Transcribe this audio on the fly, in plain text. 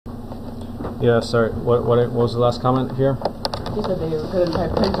Yeah, sorry. What was the last comment here? He said they were going to try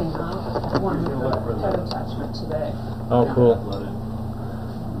printing one with the head attachment today. Oh, cool.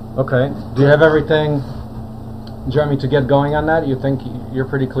 Okay. Do you have everything, Jeremy, to get going on that? You think you're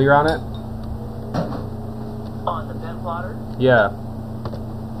pretty clear on it? On the pen plotter? Yeah.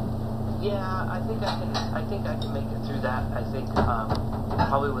 Yeah, I think I can make it through that. I think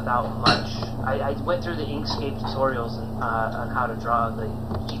probably without much. I went through the Inkscape tutorials on how to draw the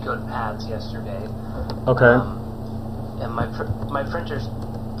G-code paths yesterday. Okay. And my printer's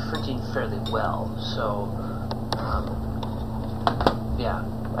printing fairly well, so yeah,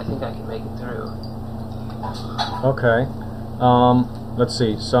 I think I can make it through. Okay. Let's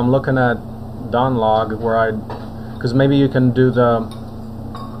see. So I'm looking at Donlog where because maybe you can do the.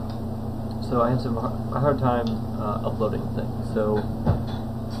 So I had a hard time uploading things. So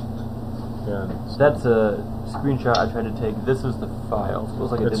Yeah. that's a screenshot I tried to take. This is the file. So it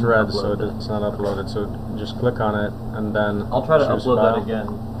looks like It's red, so it's not uploaded. So just click on it and then. I'll try to upload file. that again.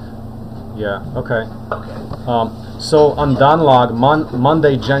 Yeah. Okay. Okay. So on Donlog,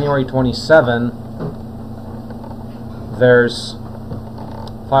 Monday, January 27, there's a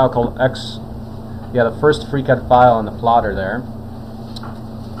file called X. Yeah, the first FreeCAD file on the plotter there,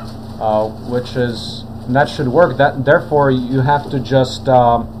 which is that should work. Therefore you have to just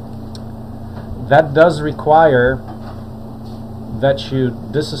that does require that you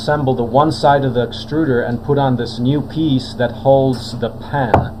disassemble the one side of the extruder and put on this new piece that holds the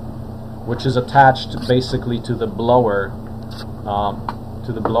pen, which is attached basically to the blower.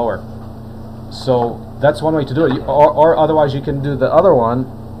 So that's one way to do it, or otherwise you can do the other one.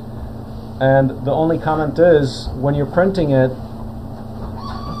 And the only comment is, when you're printing it,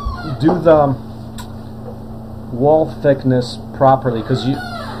 do the wall thickness properly, because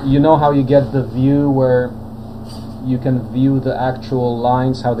you know how you get the view where you can view the actual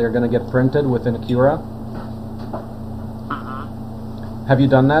lines, how they're going to get printed within Cura. Have you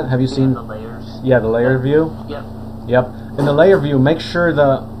done that? Have you seen the layers? Yeah, the layer view. Yep. In the layer view, make sure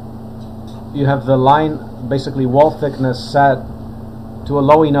you have the line, basically wall thickness, set to a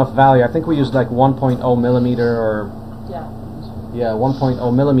low enough value. I think we used like 1.0 millimeter or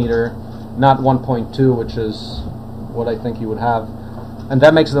 1.0 millimeter, not 1.2, which is what I think you would have. And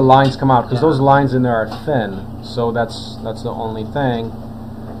that makes the lines come out, because those lines in there are thin. So that's the only thing.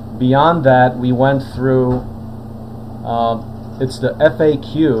 Beyond that, we went through. It's the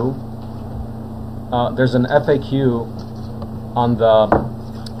FAQ. There's an FAQ on the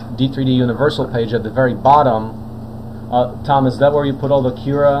D3D Universal page at the very bottom. Tom, is that where you put all the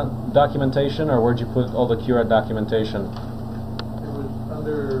Cura documentation, or where'd you put all the Cura documentation? It was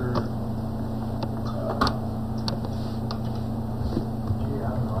under. I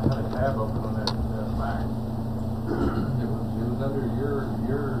don't know. I had a tab open on that Mac. It was under your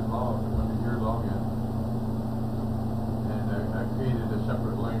login, and I created a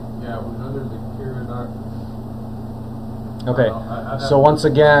separate link. Yeah, it was under the Cura doc. Okay. So once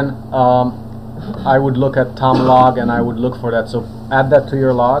again. I would look at Tom log and I would look for that. So add that to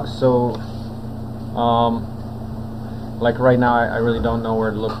your log. So, like right now, I really don't know where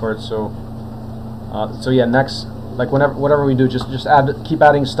to look for it. So, yeah, next, like whatever we do, just keep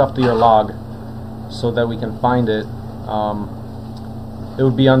adding stuff to your log, so that we can find it. It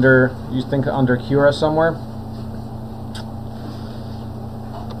would be under, you think, under Cura somewhere.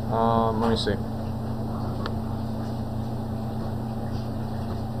 Let me see.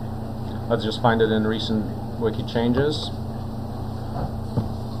 Let's just find it in recent wiki changes.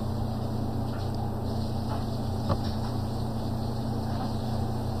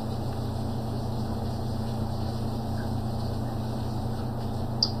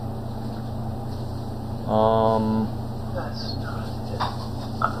 That's not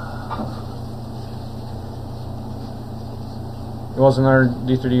It wasn't under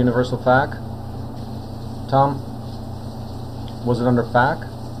D3D Universal FAQ? Tom? Was it under FAQ?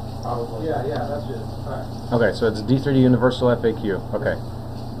 Yeah, that's it. Right. Okay, so it's D3D Universal FAQ. Okay.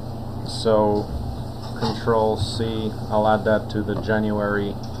 So, Control C, I'll add that to the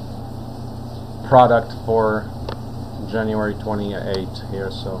January product for January 28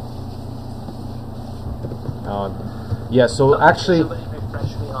 here, so. Yeah, so actually. Somebody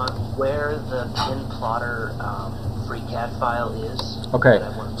refresh me on where the pin plotter FreeCAD file is. Okay,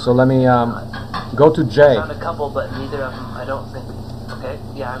 so let me go to J. I found a couple, but neither of them, I don't think. Okay,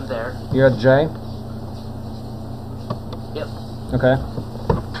 yeah, I'm there. You're at J? Yep. Okay.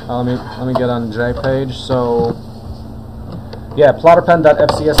 Let me get on J page. So yeah,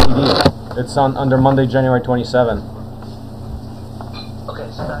 plotterpen.fcscd. It's on under Monday, January 27. Okay,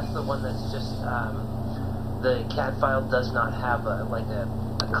 so that's the one that's just the CAD file does not have a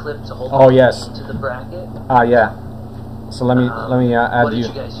clip to hold into the bracket. Yeah. So let me add what you. What did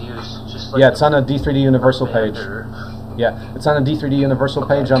you guys use? Just like Yeah, it's on a D3D Universal page. Yeah, it's on a D3D Universal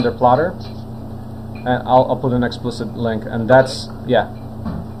page under Plotter, and I'll put an explicit link, and that's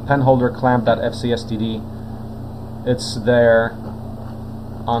penholder clamp.fcstd. It's there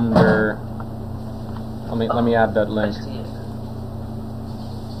under. Let me add that link. I see it.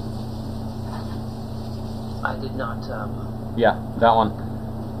 I did not. Yeah, that one.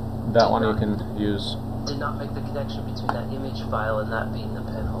 That one you can use. Did not make the connection between that image file and that being the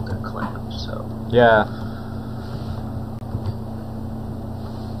penholder clamp. So. Yeah.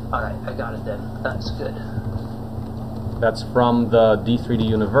 Alright, I got it then. That's good. That's from the D3D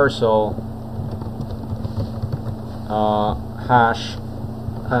Universal hash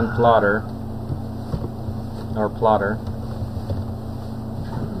pen plotter or plotter.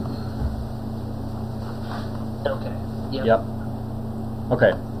 Okay. Yep.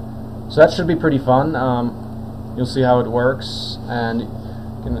 Okay. So that should be pretty fun. You'll see how it works, and you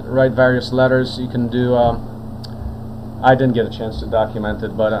can write various letters. You can do. I didn't get a chance to document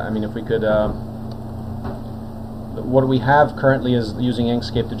it, but I mean, if we could. What we have currently is using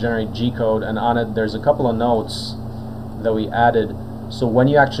Inkscape to generate G-code, and on it there's a couple of notes that we added. So when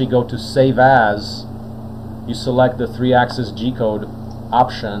you actually go to Save As, you select the 3-axis G-code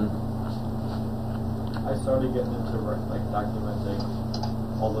option. I started getting into like documenting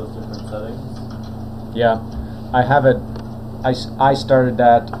all those different settings. Yeah, I have it. I started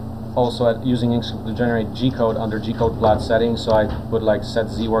that also at using Inkscape to generate G-code under G-code plot settings. So I would like set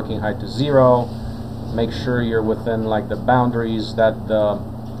Z working height to 0. Make sure you're within like the boundaries that the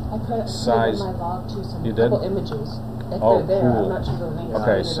size. I put in my log too, some You did? couple images. If Oh, they're there, cool. I'm not sure they're there.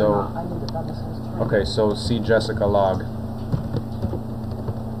 Okay, I so need it on the size 20. okay, so see Jessica log.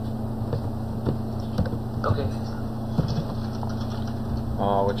 Okay.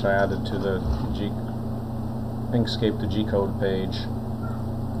 Which I added to the Inkscape to G-code page.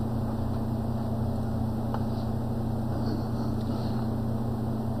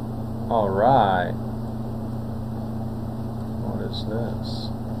 All right. What is this?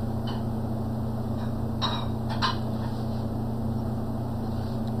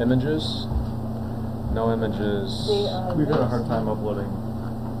 Images? No images. We've had a hard time uploading.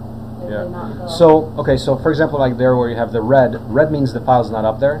 Yeah. So, okay, so for example, like there where you have the red means the file's not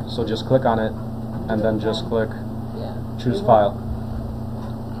up there, so just click on it, and then just click choose file.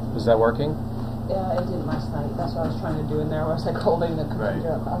 Is that working? Yeah, it didn't last night. That's what I was trying to do in there. I was like holding the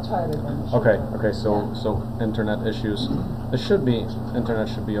computer up. I'll try it again. Okay, so internet issues. Internet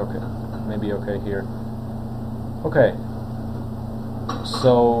should be okay. Maybe okay here. Okay.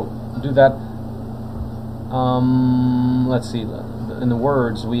 So do that. Let's see. In the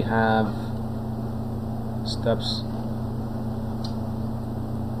words we have steps.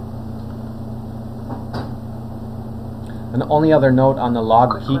 And the only other note on the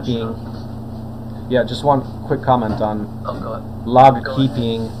log keeping. Yeah, just one quick comment on log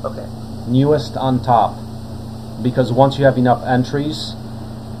keeping. Okay. Newest on top, because once you have enough entries,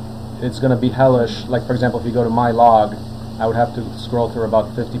 it's going to be hellish. Like for example, if you go to my log, I would have to scroll through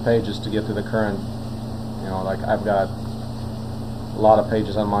about 50 pages to get to the current. You know, like I've got a lot of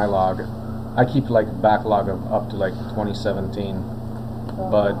pages on my log. I keep like backlog of up to like 2017,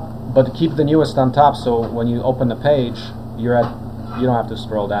 but to keep the newest on top, so when you open the page, you don't have to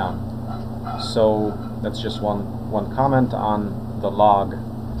scroll down. So that's just one comment on the log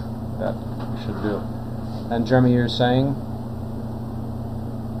that we should do. And Jeremy, you're saying?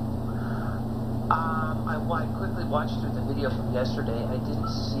 I quickly watched through the video from yesterday. I didn't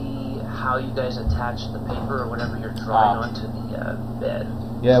see how you guys attached the paper or whatever you're drawing onto the bed.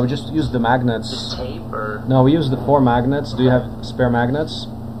 Yeah, we just used the magnets. Just tape or? No, we used the 4 magnets. Do you have spare magnets?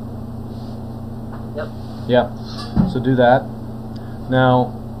 Yep. Yeah. So do that.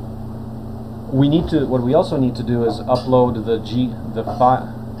 Now, what we also need to do is upload the file.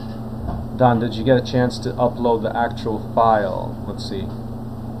 Don, did you get a chance to upload the actual file? Let's see.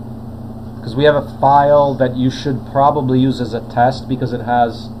 Because we have a file that you should probably use as a test, because it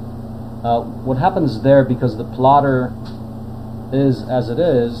has what happens there, because the plotter is as it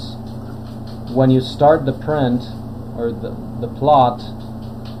is. When you start the print or the plot,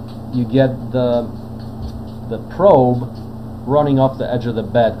 you get the probe running off the edge of the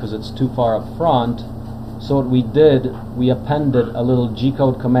bed because it's too far up front. So what we did, we appended a little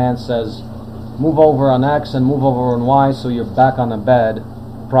G-code command says move over on X and move over on Y, so you're back on the bed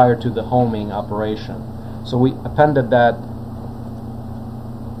prior to the homing operation. So we appended that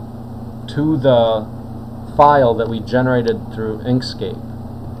to the file that we generated through Inkscape.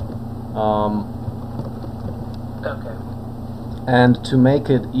 Okay. And to make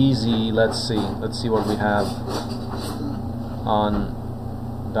it easy, let's see what we have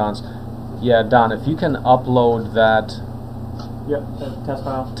on Don's. Yeah, Don, if you can upload that Yep,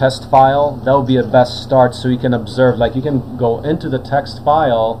 test file. that would be a best start, so you can observe, like you can go into the text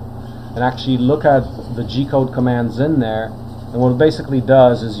file and actually look at the G-code commands in there, and what it basically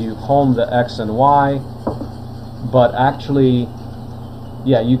does is you home the X and Y, but actually,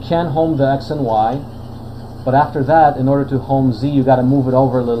 yeah, you can home the X and Y, but after that, in order to home Z, you got to move it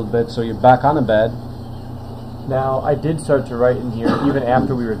over a little bit so you're back on the bed. Now, I did start to write in here, even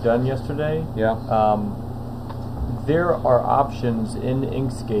after we were done yesterday. Yeah. There are options in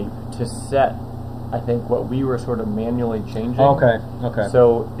Inkscape to set, I think, what we were sort of manually changing. Okay.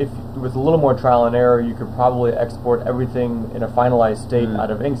 So if with a little more trial and error, you could probably export everything in a finalized state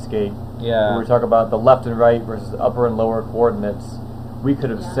out of Inkscape. Yeah. When we talk about the left and right versus upper and lower coordinates, we could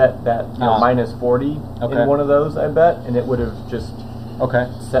have set that minus 40 in one of those, I bet, and it would have just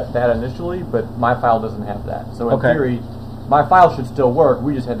set that initially, but my file doesn't have that. So in theory, my file should still work,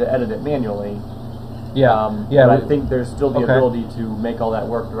 we just had to edit it manually. But I think there's still the ability to make all that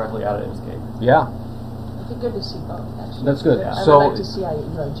work directly out of Inkscape. Yeah. It'd be good to see both, actually. That's good. I So would like to see how you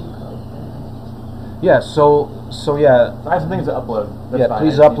write G-code. yeah, so yeah. I have some things to upload. That's fine.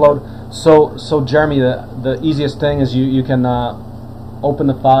 Please upload. So Jeremy, the easiest thing is you can open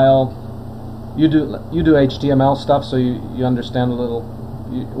the file. You do HTML stuff, so you understand a little.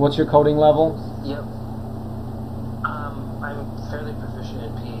 What's your coding level? Yep. I'm fairly proficient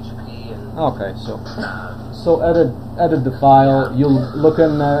in PHP and. Okay, so edit the file. You'll look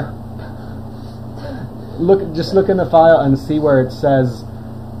in there. Just look in the file and see where it says.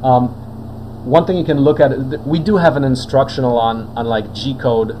 One thing you can look at, we do have an instructional on like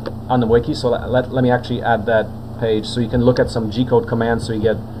G-code on the wiki, so let me actually add that page so you can look at some G-code commands so you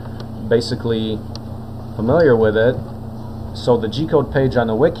get basically familiar with it. So the G-code page on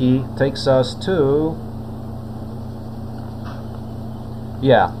the wiki takes us to,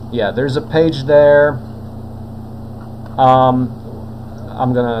 there's a page there.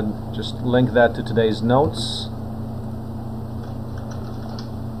 I'm gonna just link that to today's notes.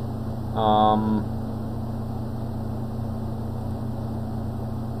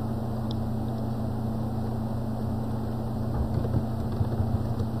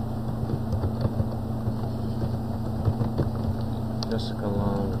 Jessica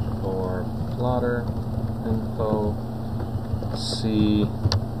Long for plotter info. C.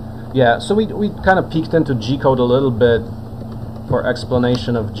 Yeah, so we kind of peeked into G-code a little bit for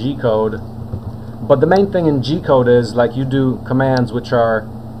explanation of G-code, but the main thing in G-code is like you do commands which are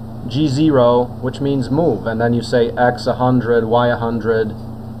G0, which means move, and then you say X 100, Y 100.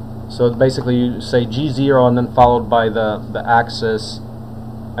 So basically you say G0 and then followed by the axis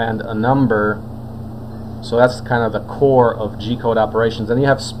and a number. So that's kind of the core of G-code operations. And you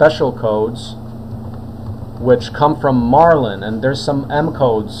have special codes which come from Marlin, and there's some M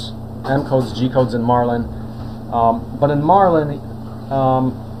codes, G-codes in Marlin. But in Marlin,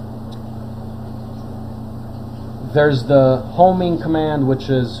 there's the homing command, which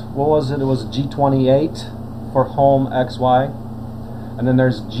is, what was it? It was G28 for home XY. And then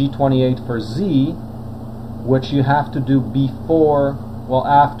there's G28 for Z, which you have to do before, well,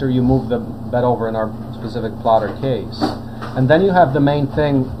 after you move the bed over in our specific plotter case. And then you have the main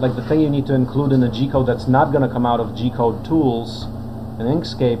thing, like the thing you need to include in the G-code that's not going to come out of G-code tools in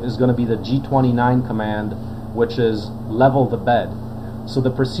Inkscape is going to be the G29 command, which is level the bed. So the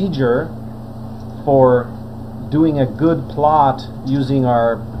procedure for doing a good plot using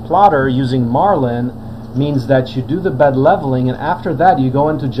our plotter, using Marlin, means that you do the bed leveling, and after that you go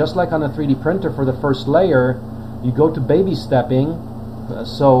into, just like on a 3D printer for the first layer, you go to baby stepping.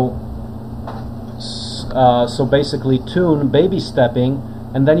 So basically tune baby stepping,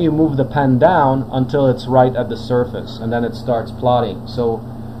 and then you move the pen down until it's right at the surface, and then it starts plotting. So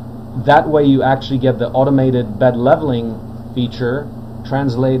that way you actually get the automated bed leveling feature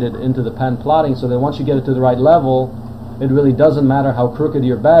translated into the pen plotting, so that once you get it to the right level, it really doesn't matter how crooked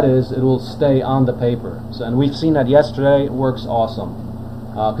your bed is, it will stay on the paper. So, and we've seen that yesterday. It works awesome.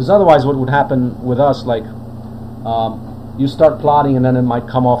 Because otherwise what would happen with us, like you start plotting and then it might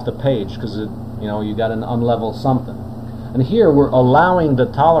come off the page because you got an unlevel something. And here we're allowing the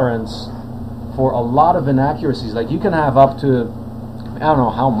tolerance for a lot of inaccuracies. Like you can have up to, I don't know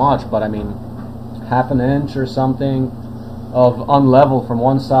how much, but I mean half an inch or something of unlevel from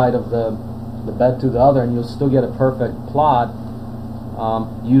one side of the bed to the other, and you'll still get a perfect plot.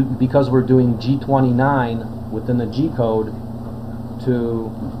 Because we're doing G29 within the G-code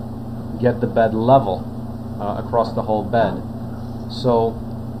to get the bed level across the whole bed. So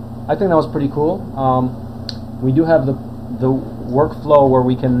I think that was pretty cool. we do have the workflow where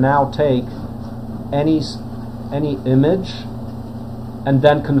we can now take any image and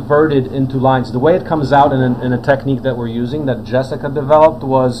then convert it into lines. The way it comes out in a technique that we're using, that Jessica developed,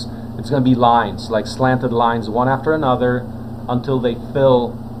 was it's going to be lines, like slanted lines, one after another, until they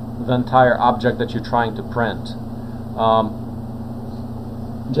fill the entire object that you're trying to print.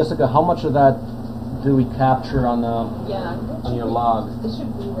 Jessica, how much of that do we capture on your log? It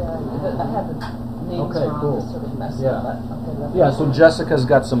should be there. I have the names Okay, wrong, cool. sort of messy, Yeah. but okay. Yeah, so Jessica's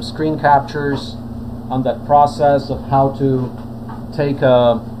got some screen captures on that process of how to take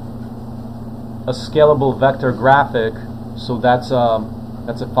a scalable vector graphic. So that's a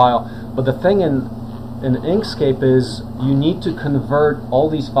file. But the thing in Inkscape is you need to convert all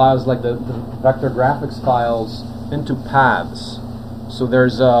these files, like the vector graphics files, into paths. So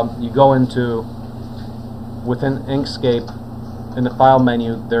there's you go into within Inkscape in the file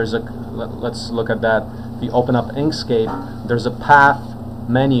menu. There's let's look at that. If you open up Inkscape, there's a path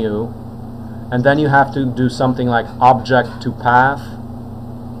menu, and then you have to do something like object to path.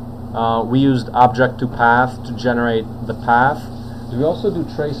 We used object to path to generate the path. Do we also do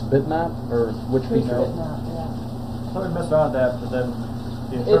trace bitmap, or which Trace feature? bitmap, yeah. So we messed around with that, but then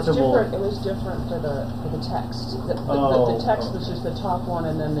the It's interpretable. different. It was different for the text. The text was just the top one,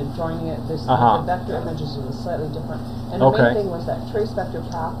 and then joining it, the vector images was slightly different. And the main thing was that trace vector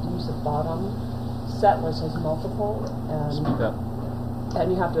path, to use the bottom set where it says multiple, and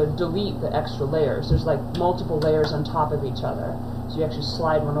you have to delete the extra layers. There's like multiple layers on top of each other, so you actually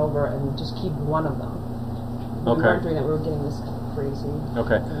slide one over and just keep one of them. We weren't doing that. We were getting this kind of crazy.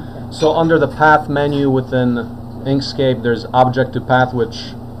 Okay. So under the path menu within Inkscape, there's object to path,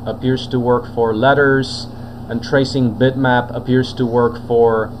 which appears to work for letters, and tracing bitmap appears to work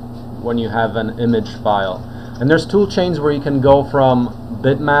for when you have an image file. And there's tool chains where you can go from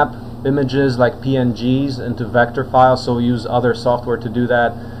bitmap images like PNGs into vector files, so we use other software to do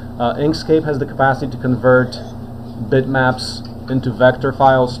that. Inkscape has the capacity to convert bitmaps into vector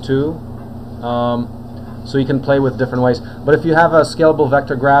files too. So you can play with different ways. But if you have a scalable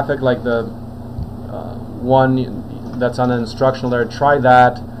vector graphic like the one that's on an instructional there, try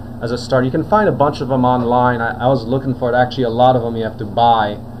that as a start. You can find a bunch of them online. I was looking for it. Actually, a lot of them you have to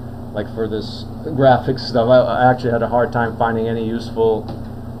buy, like for this graphics stuff. I actually had a hard time finding any useful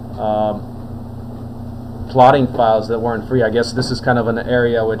plotting files that weren't free. I guess this is kind of an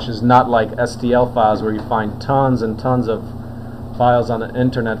area which is not like STL files where you find tons and tons of files on the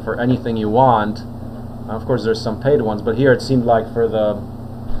internet for anything you want. Of course, there's some paid ones, but here it seemed like for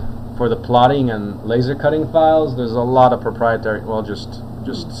the plotting and laser cutting files, there's a lot of proprietary, well, just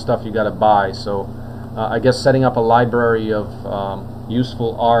stuff you got to buy. So I guess setting up a library of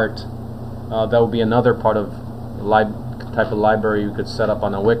useful art, that would be another part of type of library you could set up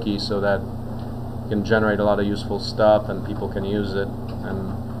on a wiki, so that you can generate a lot of useful stuff and people can use it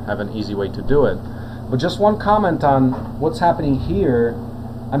and have an easy way to do it. But just one comment on what's happening here.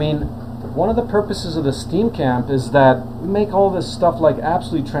 I mean, one of the purposes of the Steam Camp is that we make all this stuff like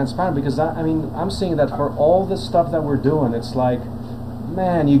absolutely transparent, because I mean, I'm seeing that for all the stuff that we're doing, it's like,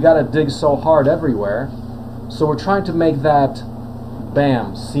 man, you got to dig so hard everywhere. So we're trying to make that,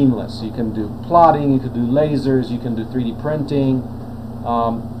 bam, seamless. You can do plotting, you can do lasers, you can do 3D printing,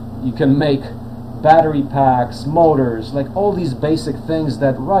 you can make battery packs, motors, like all these basic things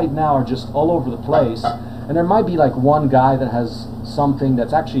that right now are just all over the place. And there might be like one guy that has something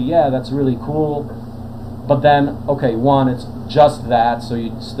that's actually, yeah, that's really cool, but then, okay, one, it's just that, so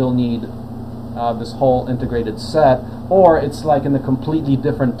you still need this whole integrated set, or it's like in a completely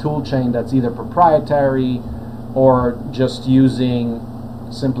different tool chain that's either proprietary or just using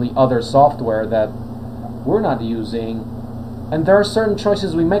simply other software that we're not using. And there are certain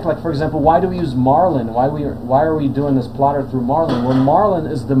choices we make, like for example, why do we use Marlin? Why are we doing this plotter through Marlin? Well, Marlin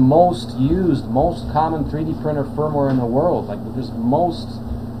is the most used, most common 3D printer firmware in the world. Like there's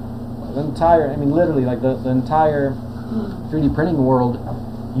the entire, I mean literally, like the entire 3D printing world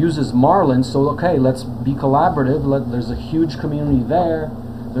uses Marlin. So okay, let's be collaborative. There's a huge community there.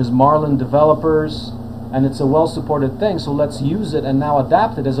 There's Marlin developers, and it's a well-supported thing. So let's use it and now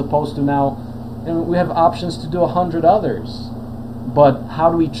adapt it, as opposed to now, and we have options to do 100 others. But how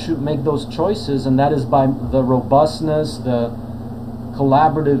do we make those choices? And that is by the robustness, the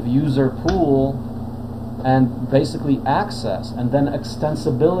collaborative user pool, and basically access, and then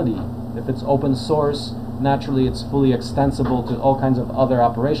extensibility. If it's open source, naturally it's fully extensible to all kinds of other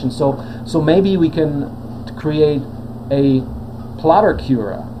operations. So maybe we can create a plotter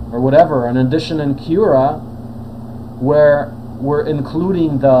Cura or whatever, an addition in Cura where we're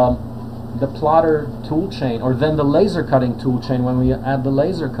including the plotter toolchain, or then the laser cutting toolchain when we add the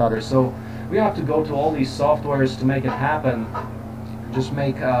laser cutter. So we have to go to all these softwares to make it happen. Just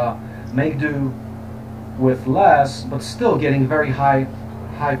make do with less, but still getting very high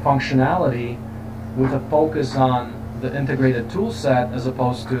functionality with a focus on the integrated tool set as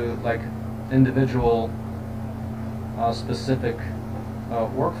opposed to like individual specific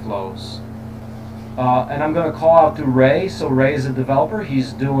workflows. And I'm going to call out to Ray. So Ray is a developer.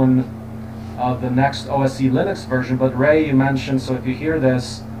 He's doing the next OSE Linux version. But Ray, you mentioned, so if you hear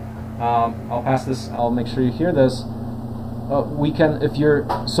this, I'll pass this. I'll make sure you hear this. We can, if you're,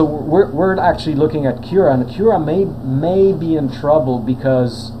 so we're actually looking at Cura, and Cura may be in trouble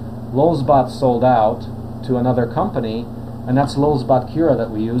because Lulzbot sold out to another company, and that's Lulzbot Cura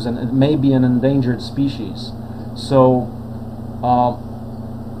that we use, and it may be an endangered species. So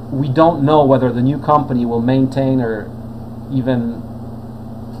we don't know whether the new company will maintain or even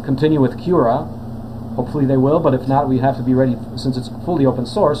continue with Cura. Hopefully they will, but if not, we have to be ready. Since it's fully open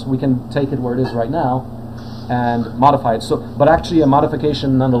source, we can take it where it is right now and modify it. So, but actually a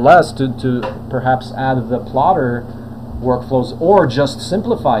modification nonetheless to perhaps add the plotter workflows, or just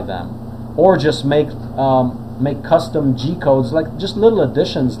simplify them, or just make custom G codes, like just little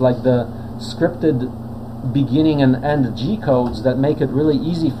additions, like the scripted beginning and end G codes that make it really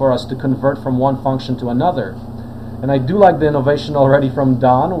easy for us to convert from one function to another. And I do like the innovation already from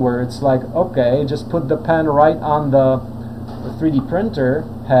Don, where it's like, okay, just put the pen right on the 3D printer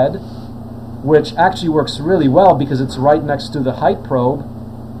head, which actually works really well because it's right next to the height probe,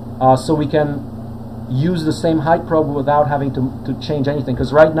 so we can use the same height probe without having to change anything.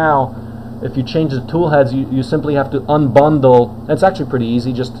 Because right now, if you change the tool heads, you simply have to unbundle. It's actually pretty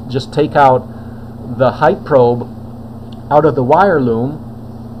easy. Just take out the height probe out of the wire loom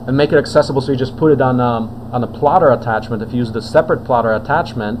and make it accessible. So you just put it on a plotter attachment. If you use the separate plotter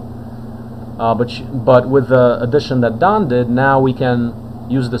attachment, but with the addition that Don did, now we can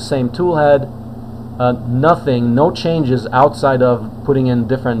use the same tool head. No changes outside of putting in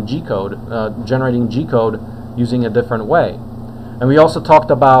different G code, generating G code using a different way. And we also talked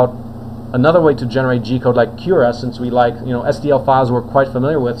about another way to generate G code like Cura, since we like, SDL files we're quite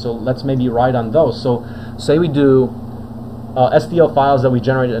familiar with, so let's maybe write on those. So say we do SDL files that we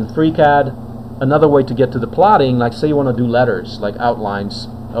generated in FreeCAD. Another way to get to the plotting, like say you want to do letters, like outlines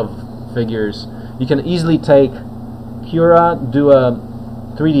of figures, you can easily take Cura, do a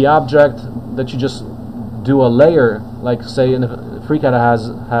 3D object that you just do a layer, like say in FreeCAD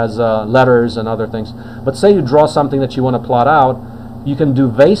has letters and other things. But say you draw something that you want to plot out, you can do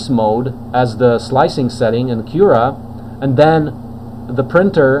vase mode as the slicing setting in Cura, and then the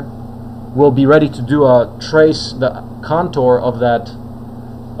printer will be ready to do a trace the contour of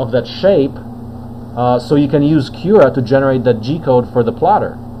that shape. So you can use Cura to generate that G code for the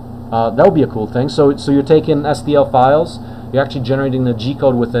plotter. That would be a cool thing. So you're taking SDL files, you're actually generating the G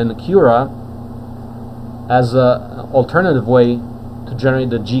code within Cura as an alternative way to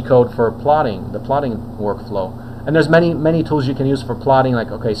generate the G code for plotting, the plotting workflow. And there's many tools you can use for plotting. Like,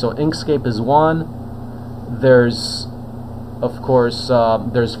 okay, so Inkscape is one. There's, of course,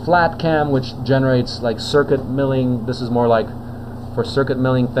 there's FlatCam, which generates like circuit milling. This is more like for circuit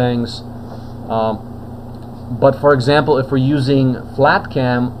milling things. But for example, if we're using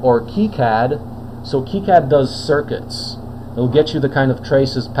FlatCam or KiCad, so KiCad does circuits. It'll get you the kind of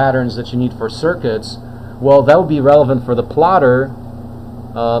traces, patterns that you need for circuits. Well, that would be relevant for the plotter,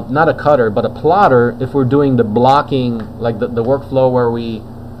 not a cutter, but a plotter, if we're doing the blocking, like the workflow where we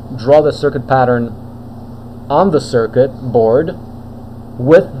draw the circuit pattern on the circuit board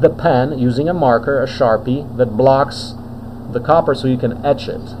with the pen using a marker, a Sharpie, that blocks the copper so you can etch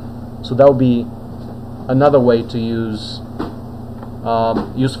it. So that would be another way to use,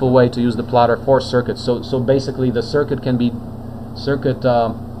 useful way to use the plotter for circuits. So basically the circuit can be,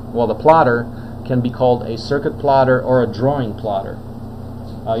 the plotter can be called a circuit plotter or a drawing plotter.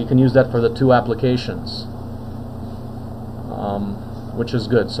 You can use that for the two applications, which is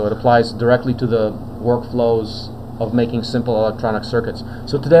good. So it applies directly to the workflows of making simple electronic circuits.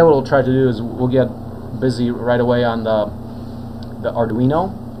 So today what we'll try to do is we'll get busy right away on the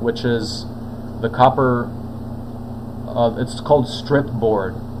Arduino, which is the copper, it's called strip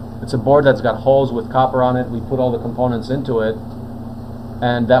board. It's a board that's got holes with copper on it. We put all the components into it,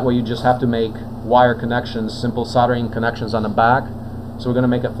 and that way you just have to make wire connections, simple soldering connections on the back. So we're going to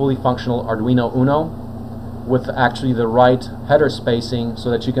make a fully functional Arduino Uno with actually the right header spacing so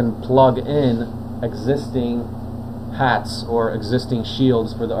that you can plug in existing hats or existing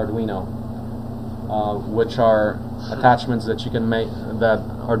shields for the Arduino, which are attachments that you can make that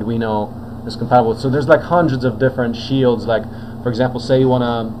Arduino is compatible with. So there's like hundreds of different shields. Like, for example, say you want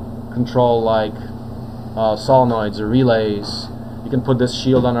to control like solenoids or relays. You can put this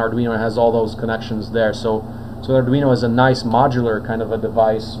shield on Arduino. It has all those connections there. So Arduino is a nice modular kind of a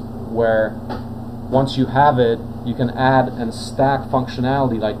device where once you have it, you can add and stack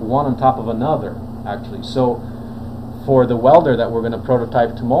functionality like one on top of another, actually. So for the welder that we're going to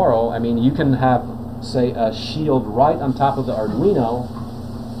prototype tomorrow, I mean, you can have, say, a shield right on top of the Arduino,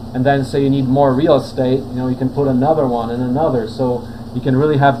 and then say you need more real estate, you can put another one and another. So you can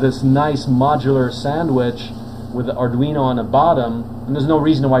really have this nice modular sandwich with the Arduino on the bottom, and there's no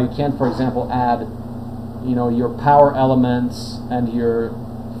reason why you can't, for example, add your power elements and your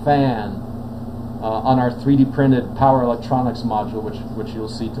fan on our 3D printed power electronics module, which you'll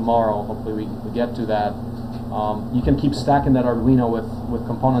see tomorrow. Hopefully we get to that. You can keep stacking that Arduino with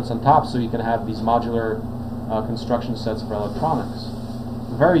components on top, so you can have these modular construction sets for electronics.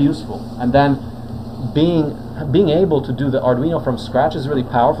 Very useful. And then being able to do the Arduino from scratch is really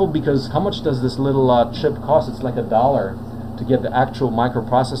powerful, because how much does this little chip cost? It's like $1 to get the actual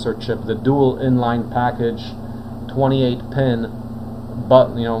microprocessor chip, the dual inline package, 28-pin,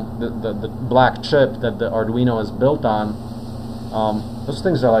 but the black chip that the Arduino is built on. Those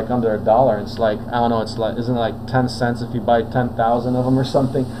things are like under $1. It's like, I don't know, isn't it like 10 cents if you buy 10,000 of them or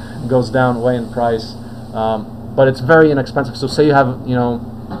something? It goes down way in price. But it's very inexpensive. So say you have,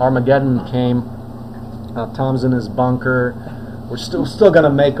 Armageddon came, Tom's in his bunker. We're still gonna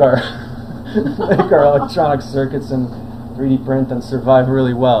make our make our electronic circuits in 3D print and survive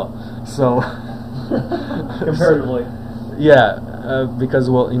really well. So comparatively, yeah, because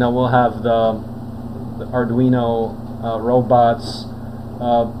we'll have the Arduino robots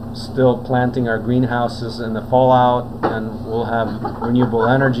still planting our greenhouses in the fallout, and we'll have renewable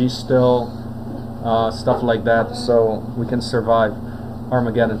energy still, stuff like that, so we can survive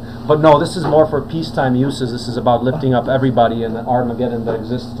Armageddon. But no, this is more for peacetime uses. This is about lifting up everybody in the Armageddon that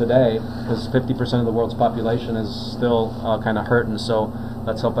exists today, because 50% of the world's population is still kind of hurting. So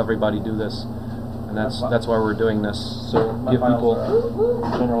let's help everybody do this, and that's why we're doing this. So give people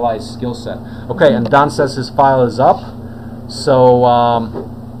generalized skill set. Okay, and Don says his file is up. So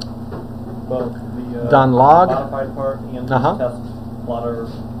Don log modified part and test plotter.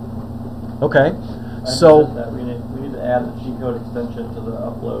 Okay, so we need to add the G-code extension to the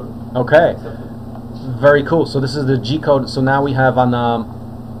upload. Okay, very cool. So this is the G-code. So now we have on.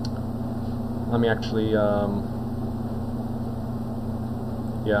 Let me actually.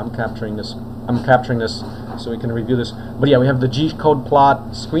 Yeah, I'm capturing this so we can review this. But yeah, we have the G-code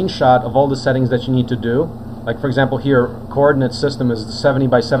plot screenshot of all the settings that you need to do. Like for example, here coordinate system is 70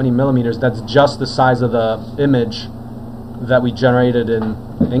 by 70 millimeters. That's just the size of the image that we generated in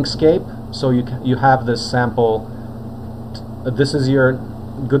Inkscape. So you have this sample. This is your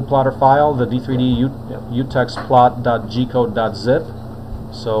good plotter file, the D3D utextplot.gcode.zip.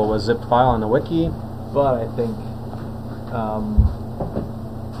 So a zip file on the wiki. But I think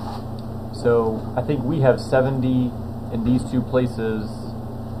I think we have 70 in these two places.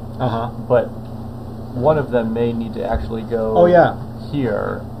 But one of them may need to actually go. Oh yeah.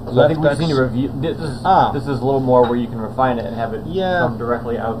 Here. So I think we just need to review. This is a little more where you can refine it and have it come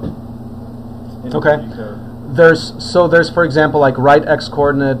directly out. Okay. There's for example like right x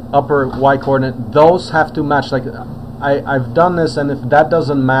coordinate, upper y coordinate. Those have to match. Like I've done this, and if that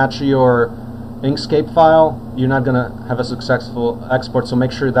doesn't match your Inkscape file, you're not gonna have a successful export. So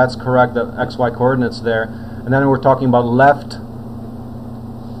make sure that's correct. The XY coordinates there, and then we're talking about left.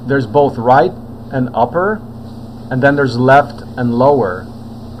 There's both right and upper, and then there's left and lower.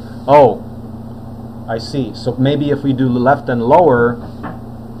 Oh, I see. So maybe if we do left and lower,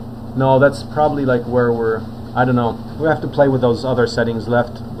 no, that's probably like where we're, I don't know. We have to play with those other settings,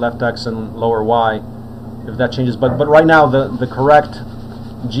 left X and lower Y, if that changes. But right now the correct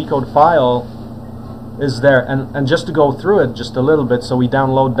G-code file is there. And just to go through it just a little bit, so we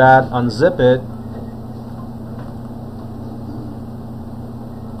download that, unzip it.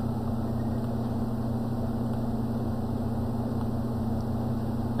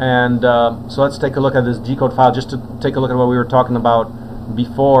 And so let's take a look at this G-code file, just to take a look at what we were talking about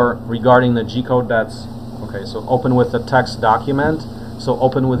before regarding the G-code. That's okay. So open with the text document. So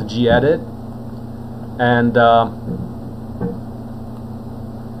open with gedit, and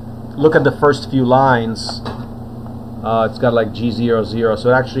look at the first few lines. It's got like G00.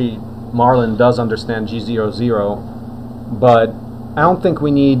 So actually, Marlin does understand G00, but I don't think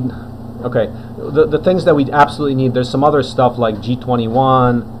we need. Okay, the things that we absolutely need. There's some other stuff like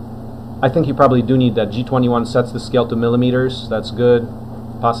G21. I think you probably do need that. G21 sets the scale to millimeters. That's good.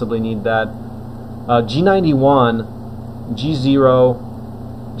 Possibly need that. G91, G0,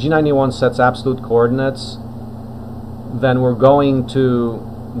 G91 sets absolute coordinates. Then we're going to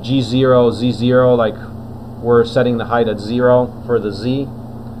G0, Z0, like we're setting the height at 0 for the Z.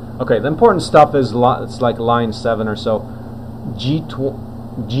 Okay, the important stuff is it's like line 7 or so.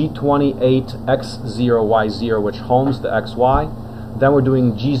 G28X0Y0, which homes the XY. Then we're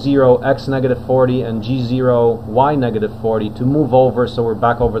doing G0 X -40 and G0 Y -40 to move over, so we're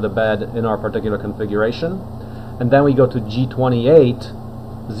back over the bed in our particular configuration. And then we go to G28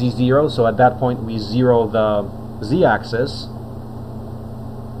 Z0, so at that point we zero the Z-axis,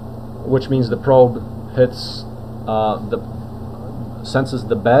 which means the probe hits senses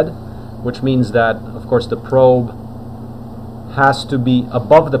the bed, which means that, of course, the probe has to be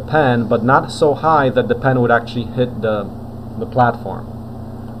above the pen, but not so high that the pen would actually hit the platform.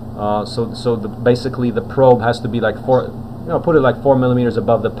 Basically the probe has to be like put it like 4 millimeters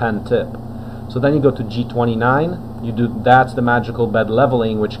above the pen tip. So then you go to G29. That's the magical bed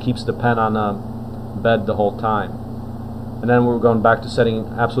leveling, which keeps the pen on a bed the whole time. And then we're going back to setting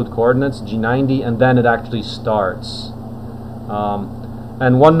absolute coordinates, G90, and then it actually starts.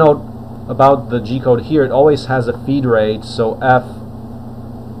 And one note about the G code here, it always has a feed rate, so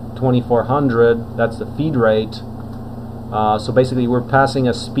F2400, that's the feed rate. So basically we're passing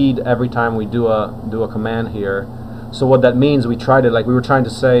a speed every time we do a command here. So what that means, we tried it like we were trying to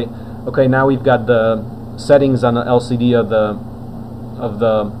say, okay, now we've got the settings on the LCD of the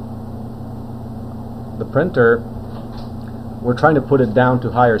printer. We're trying to put it down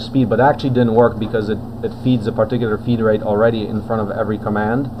to higher speed, but it actually didn't work because it feeds a particular feed rate already in front of every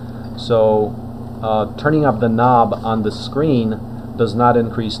command. So turning up the knob on the screen does not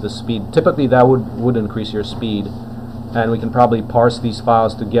increase the speed. Typically that would increase your speed, and we can probably parse these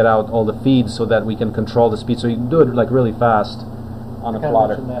files to get out all the feeds so that we can control the speed. So you can do it like really fast on a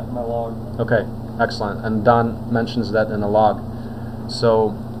plotter. I mentioned that in my log. Okay, excellent. And Don mentions that in the log,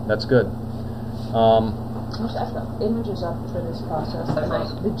 so that's good. I have the images up for this process,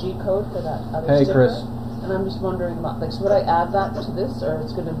 the G code for that other Hey, sticker. Chris. And I'm just wondering about, like, so would I add that to this, or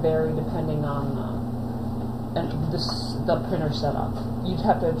it's going to vary depending on the printer setup? You'd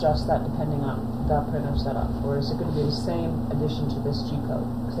have to adjust that depending on the printer setup, or is it going to be the same addition to this G code?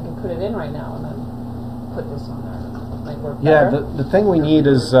 Because I can put it in right now and then put this on there. Like, work better. Yeah, the thing we need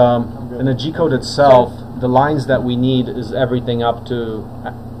is in the G code itself, the lines that we need is everything up to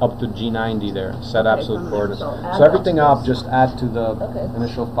G90 there, set absolute coordinates. So everything up, just add to the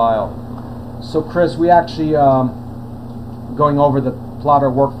initial file. So Chris, we actually going over the plotter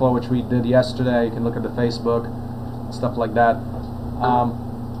workflow, which we did yesterday. You can look at the Facebook, stuff like that.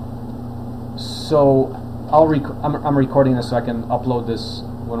 So I'm recording this so I can upload this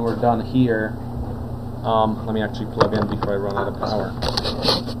when we're done here. Let me actually plug in before I run out of power.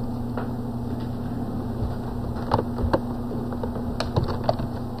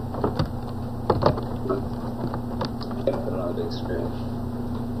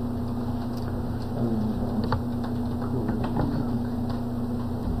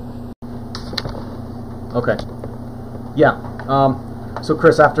 Okay. Yeah. So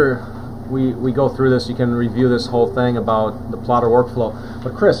Chris, after we go through this, you can review this whole thing about the plotter workflow.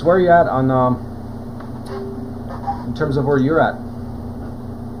 But Chris, where are you at on in terms of where you're at?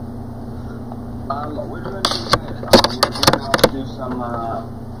 We're doing good. We're do some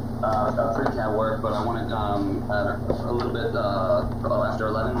pre-CAD work, but I wanted a little bit after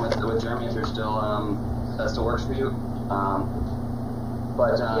 11 with Jeremy, if you're still that still works for you.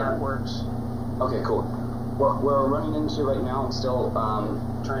 Yeah, it works. Okay, cool. What we're running into right now, I'm still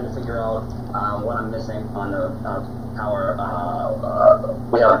trying to figure out what I'm missing on the power.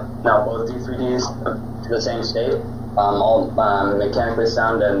 We have now both D3Ds to the same state, all mechanically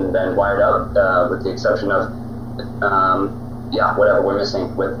sound and wired up, with the exception of whatever we're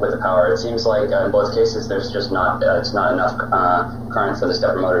missing with the power. It seems like in both cases there's just it's not enough current for the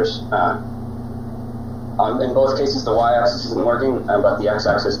stepper motors. In both cases, the y-axis isn't working, but the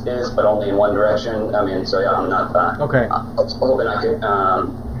x-axis is, but only in one direction. I mean, so yeah, I'm not. Okay. I'm hoping I could,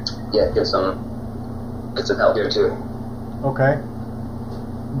 get some help here too. Okay.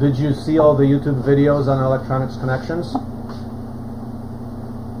 Did you see all the YouTube videos on electronics connections?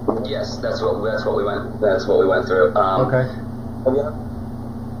 Yes, that's what we went through. Okay.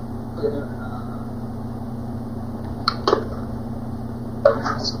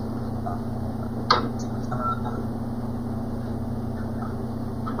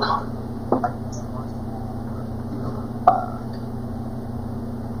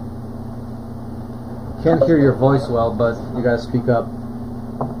 Can't hear your voice well, but you gotta speak up.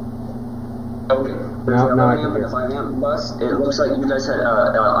 Okay. Now I can hear. Bus. It looks like you guys had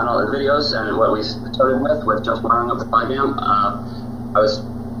on all the videos and what we started with just wiring up the 5 amp. I was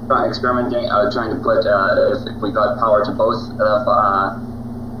experimenting. I was trying to put if we got power to both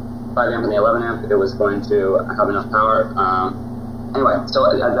 5 amp and the 11 amp, it was going to have enough power. Anyway, so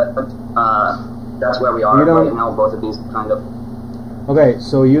that's where we are right now. Both of these kind of. Okay,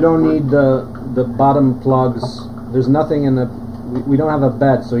 so you don't need the bottom plugs. There's nothing in the. We don't have a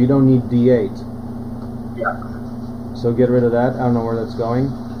bed, so you don't need D8. Yeah. So get rid of that. I don't know where that's going.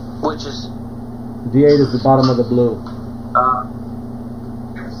 Which is. D8 is the bottom of the blue.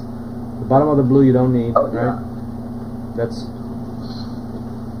 The bottom of the blue you don't need, right? That's.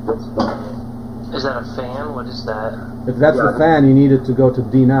 Is that a fan? What is that? If that's the fan, you need it to go to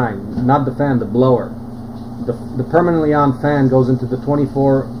D9. Not the fan, the blower. The permanently on fan goes into the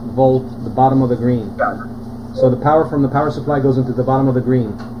 24 volt, the bottom of the green. So the power from the power supply goes into the bottom of the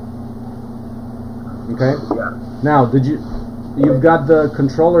green. Okay? Now, you've got the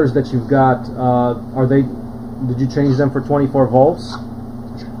controllers that you've got, did you change them for 24 volts?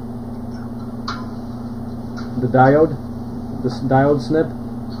 The diode? This diode snip?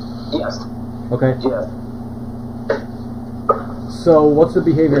 Yes. Okay. Yes. So what's the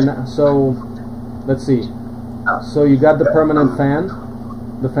behavior now? So, let's see. So you got the permanent fan,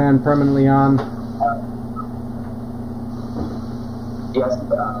 the fan permanently on. Yes.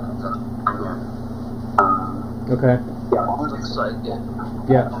 Okay. Looks like it.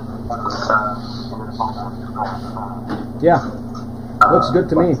 Yeah. Yeah. Looks good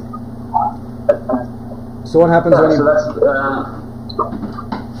to me. So what happens when you?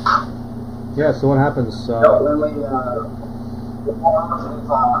 Yeah. So what happens?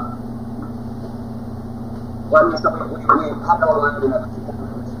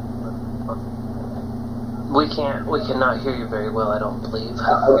 We cannot hear you very well, I don't believe.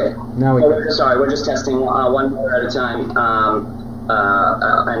 Okay. Now we can. Sorry, we're just testing one motor at a time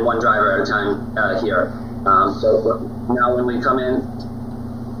and one driver at a time here. So now when we come in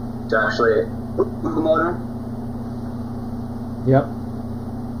to actually move the motor. Yep.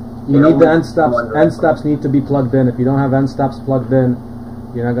 You need the end stops. End stops need to be plugged in. If you don't have end stops plugged in,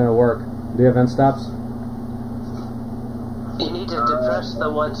 you're not going to work. Do you have end stops? You need to depress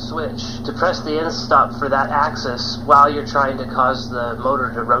the one switch. Depress the end stop for that axis while you're trying to cause the motor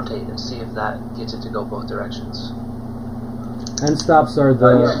to rotate and see if that gets it to go both directions. End stops are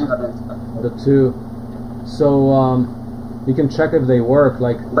the two. So you can check if they work.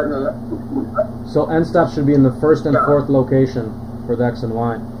 So end stops should be in the first and fourth location for the X and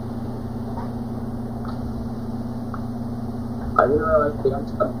Y. I didn't realize the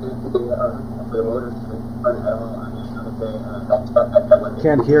motor.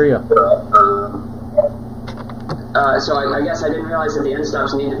 Can't hear you. So I guess I didn't realize that the end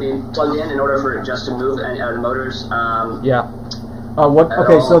stops need to be plugged in order for it just to move the motors. Yeah.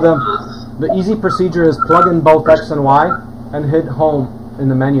 Okay, so the easy procedure is plug in both X and Y and hit home in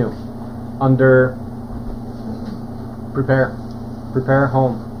the menu under prepare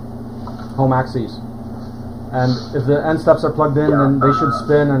home axes. And if the end stops are plugged in, then they should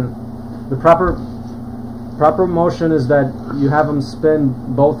spin. And the proper motion is that you have them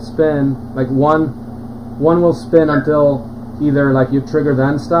both spin. Like one will spin until either like you trigger the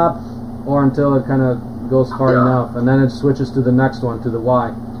end stop, or until it kind of goes far enough, and then it switches to the next one, to the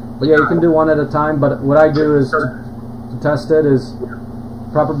Y. But yeah, you can do one at a time. But what I do is to test it is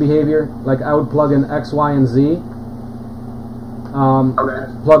proper behavior. Like I would plug in X, Y, and Z.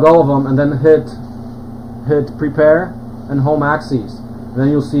 Plug all of them, and then hit prepare and home axes. And then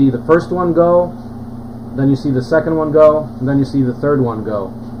you'll see the first one go, then you see the second one go, and then you see the third one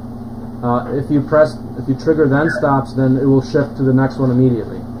go. If you trigger the end stops, then it will shift to the next one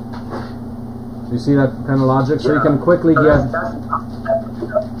immediately. You see that kind of logic? So you can quickly get.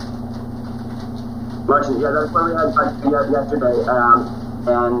 Marcin, that's what we had yesterday,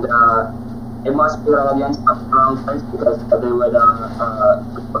 and it must be all the end stops in the wrong place, because they would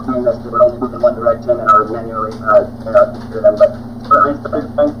mean that they would only move in one direction, and I would manually trigger them. But I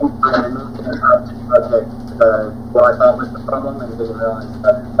started thinking I moved the what I thought was the problem, and didn't realize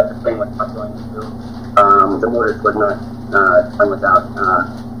that the thing was not going to do. The motors would not turn without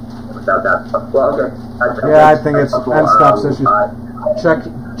that. Well, okay. I think it's end stops issue.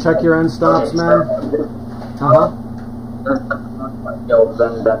 Check your end stops, man.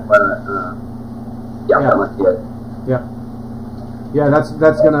 That must be it. Yeah,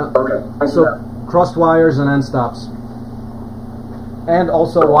 that's gonna. Okay. So crossed wires and end stops, and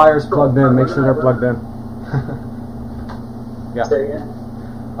also wires plugged in. Make sure they're plugged in. Yeah.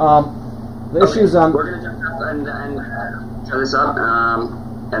 The issues on. We're gonna jump up and try this up,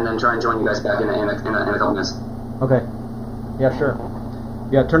 and then try and join you guys back in a couple minutes. Okay. Yeah, sure.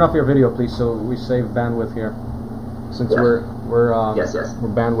 Yeah, turn off your video, please, so we save bandwidth here, since we're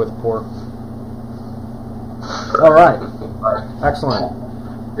bandwidth poor. All right. Excellent.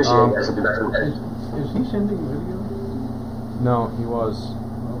 Appreciate it, guys. I'll be back in a minute. Is he sending video? No, he was.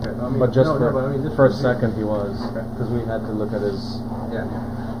 Okay, I mean, But just this for a was second he was, because we had to look at his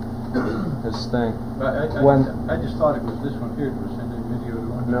thing. I just thought it was this one here that was sending video to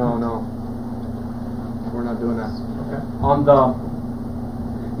one. No, we're not doing that. Okay. On the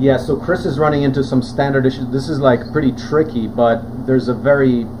so Chris is running into some standard issues. This is like pretty tricky, but there's a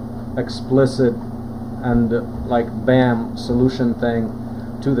very explicit and like BAM solution thing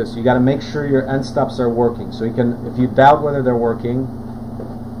to this. You got to make sure your end stops are working. So you can, if you doubt whether they're working,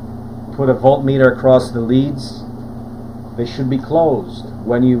 put a voltmeter across the leads. They should be closed.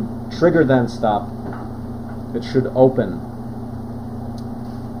 When you trigger the end stop, it should open.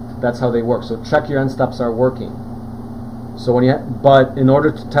 That's how they work. So check your end stops are working. So when but in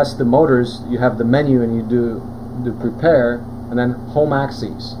order to test the motors, you have the menu and you do prepare and then home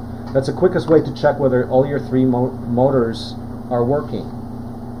axes. That's the quickest way to check whether all your 3 motors are working.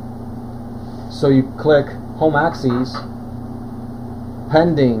 So you click home axes,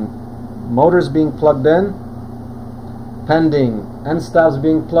 pending motors being plugged in, pending end stops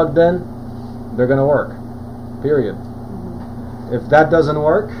being plugged in, they're going to work. Period. If that doesn't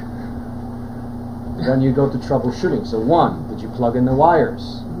work, then you go to troubleshooting. So 1, did you plug in the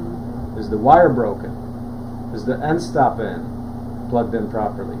wires? Is the wire broken? Is the end stop plugged in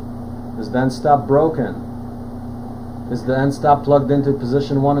properly? Is the end stop broken? Is the end stop plugged into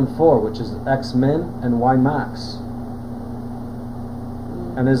position 1 and 4, which is X min and Y max?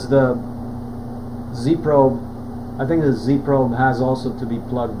 And is the Z probe, I think the Z probe has also to be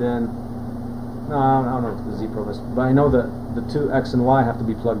plugged in. No, I don't know if the Z probe is, but I know that the 2 X and Y have to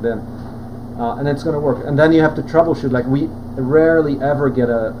be plugged in. And it's going to work. And then you have to troubleshoot. Like, we rarely ever get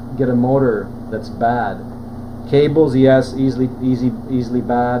a motor that's bad. Cables, yes, easily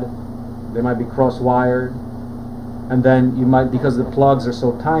bad. They might be cross-wired. And then you might, because the plugs are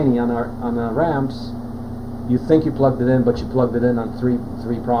so tiny on our ramps, you think you plugged it in, but you plugged it in on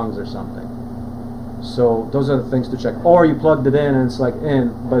three prongs or something. So those are the things to check. Or you plugged it in and it's like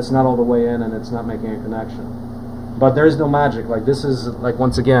in, but it's not all the way in and it's not making a connection. But there is no magic. Like, this is, like,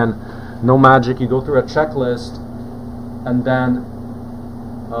 once again, no magic. You go through a checklist and then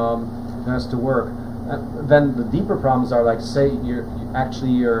it has to work. And then the deeper problems are, like, say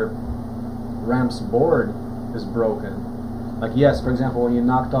your ramp's board is broken. Like, yes, for example, when you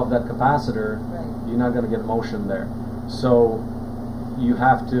knocked off that capacitor, you're not going to get motion there. So you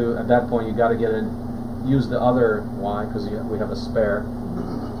have to, at that point, you got to use the other Y, because we have a spare.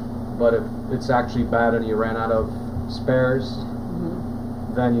 But if it's actually bad and you ran out of spares,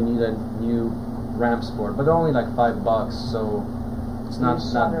 then you need a new ramp board. But they're only like $5, so it's not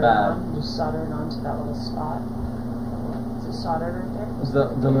bad. Just solder it onto that little spot. Is it soldered right there?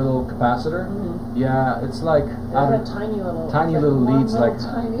 The little capacitor? Yeah, it's like tiny little leads. Like,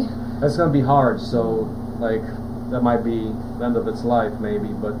 tiny. It's gonna be hard. So like that might be the end of its life, maybe.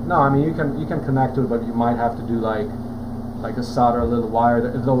 But no, I mean you can connect to it, but you might have to do like a solder a little wire.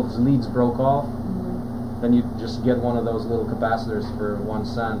 If those leads broke off, then you just get one of those little capacitors for 1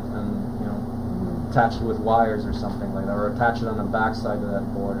 cent and attach it with wires or something like that, or attach it on the backside of that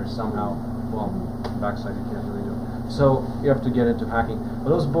board or somehow. Well, backside you can't really do. So you have to get into hacking. But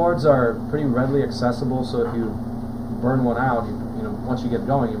those boards are pretty readily accessible. So if you burn one out, once you get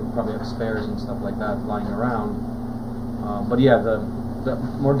going, you probably have spares and stuff like that lying around. But yeah, the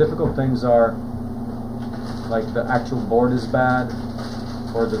more difficult things are like the actual board is bad,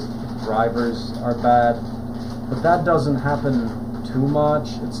 or the drivers are bad. But that doesn't happen too much.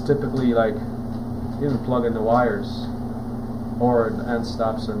 It's typically like you even plug in the wires, or the end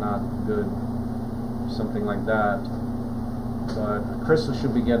stops are not good, something like that. But Chris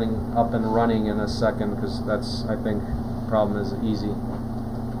should be getting up and running in a second, because that's, I think, problem is easy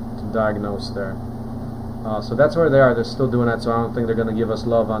to diagnose there. So that's where they are. They're still doing that. So I don't think they're going to give us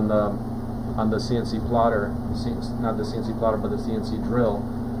love on the CNC plotter, not the CNC plotter, but the CNC drill.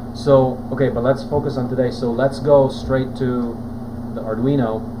 So okay, but let's focus on today. So let's go straight to the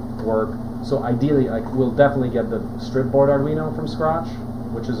Arduino work. So ideally, like, we'll definitely get the strip board Arduino from scratch,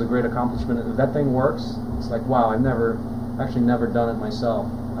 which is a great accomplishment. If that thing works, it's like, wow, I've never done it myself.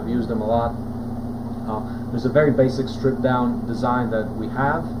 I've used them a lot. There's a very basic stripped down design that we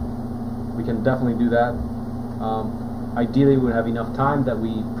have. We can definitely do that. Ideally, we would have enough time that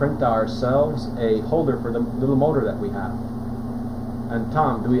we print ourselves a holder for the little motor that we have. And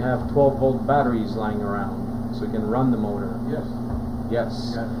Tom, do we have 12-volt batteries lying around so we can run the motor? Yes.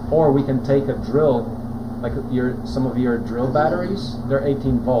 Yes. Or we can take a drill, like some of your drill batteries, they're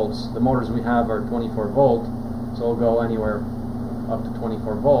 18 volts. The motors we have are 24 volt, so it'll go anywhere up to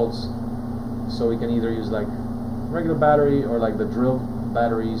 24 volts. So we can either use like regular battery or like the drill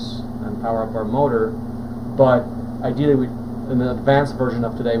batteries and power up our motor. But ideally, in the advanced version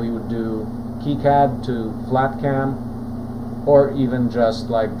of today, we would do KiCad to flat cam, or even just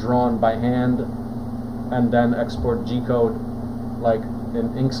like drawn by hand and then export G-code like in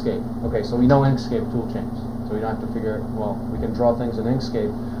Inkscape. Okay, so we know Inkscape toolchains, so we don't have to figure, well, we can draw things in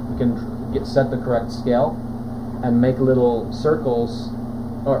Inkscape. We can set the correct scale and make little circles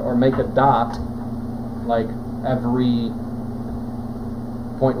or make a dot like every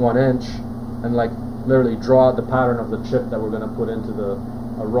 0.1 inch and like literally draw the pattern of the chip that we're going to put into a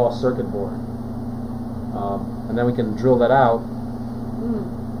raw circuit board. And then we can drill that out,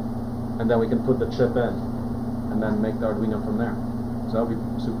 and then we can put the chip in, and then make the Arduino from there. So that would be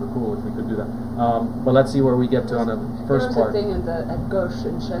super cool if we could do that. But let's see where we get to on the first part. There was a thing at Gosh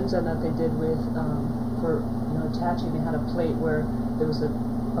in Shenzhen that they did with, for attaching, they had a plate where there was a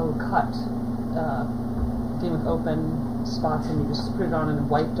cut thing with open spots, and you just put it on and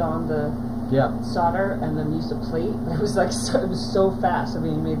wiped on the solder, and then used a plate. But it was like it was so fast. I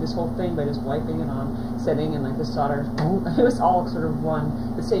mean, you made this whole thing by just wiping it on, setting, and like the solder. It was all sort of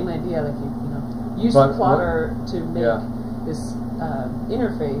the same idea. Like you use the plotter to make this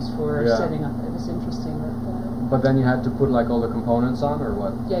interface for setting up. It was interesting. But then you had to put like all the components on, or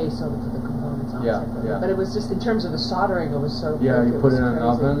what? Yeah, you still had to put the components on. Yeah. But it was just in terms of the soldering, it was so. Yeah, quick, you put it in an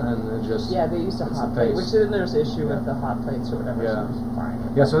oven and it just. Yeah, they used a hot plate, which then there's an issue with the hot plates or whatever. Yeah. So it was fine.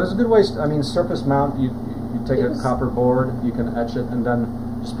 Yeah, so there's a good way. I mean, surface mount. You take a copper board, you can etch it, and then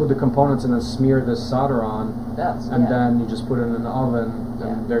just put the components and then smear this solder on, and then you just put it in an oven,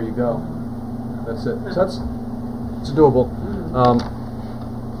 and there you go. That's it. So it's doable.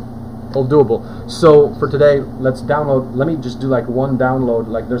 All doable. So for today, let's download. Let me just do like one download.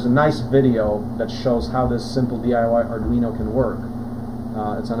 Like there's a nice video that shows how this simple DIY Arduino can work.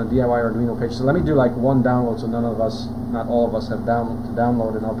 It's on a DIY Arduino page. So let me do like one download, so not all of us have to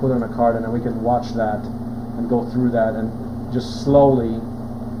download, and I'll put it on a card, and then we can watch that and go through that and just slowly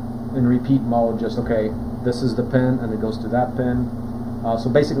in repeat mode. Just okay, this is the pin, and it goes to that pin. So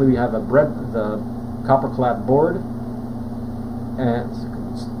basically, we have the copper clad board, and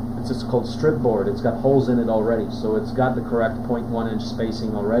it's called strip board. It's got holes in it already, so it's got the correct 0.1 inch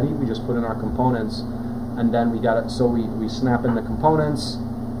spacing already. We just put in our components, and then we got it. So we snap in the components,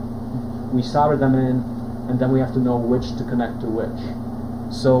 we solder them in, and then we have to know which to connect to which.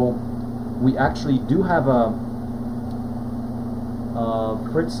 So we actually do have a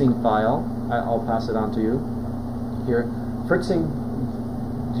fritzing file. I'll pass it on to you here. Fritzing.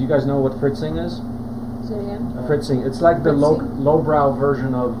 Do you guys know what fritzing is? Say it again. Fritzing. It's like the lowbrow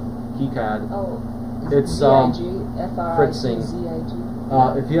version of KiCad. Oh. It's fritzing.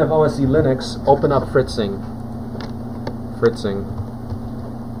 If you have OS Linux, open up fritzing. Fritzing.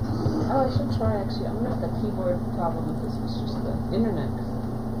 Oh, I should try actually. I'm gonna have the keyboard problem with this. It's just the internet.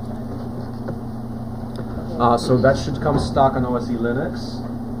 So that should come stock on OS Linux.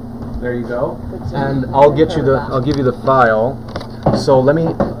 There you go. And I'll give you the file. So let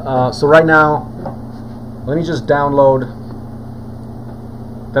me. So right now, let me just download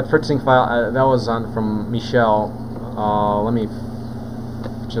that fritzing file. That was from Michel. Let me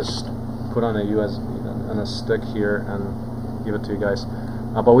just put on a USB and a stick here and give it to you guys.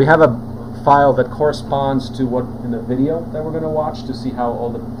 But we have a file that corresponds to what in the video that we're going to watch to see how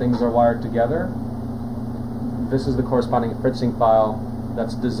all the things are wired together. This is the corresponding fritzing file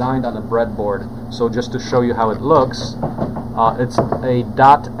that's designed on a breadboard. So just to show you how it looks, it's a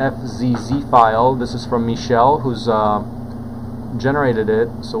 .fzz file. This is from Michel, who's generated it.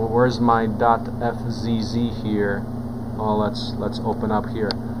 So where's my .fzz here? Oh, let's open up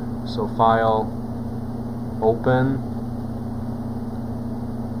here. So file, open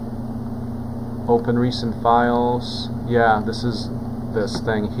recent files. Yeah, this is this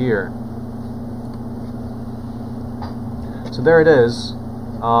thing here. So there it is.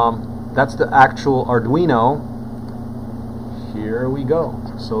 That's the actual Arduino. Here we go.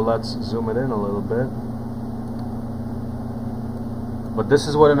 So let's zoom it in a little bit. But this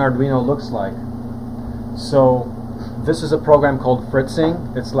is what an Arduino looks like. So this is a program called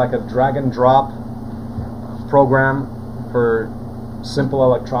fritzing. It's like a drag and drop program for simple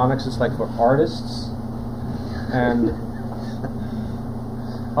electronics. It's like for artists and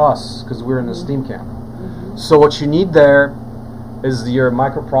us, because we're in the STEAM camp. So what you need there is your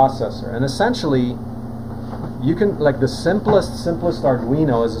microprocessor, and essentially you can, like, the simplest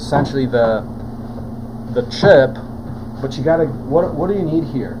Arduino is essentially the chip, but you gotta, what do you need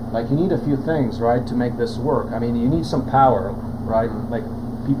here? Like, you need a few things, right, to make this work. I mean, you need some power, right? Like,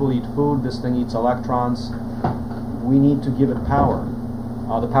 people eat food, this thing eats electrons. We need to give it power.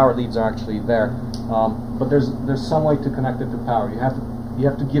 The power leads are actually there, but there's some way to connect it to power. You have to you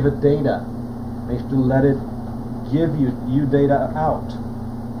have to give it data. You have to let it give you data out.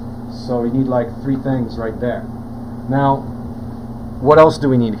 So you need like 3 things right there. Now, what else do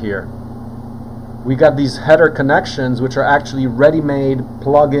we need here? We got these header connections, which are actually ready-made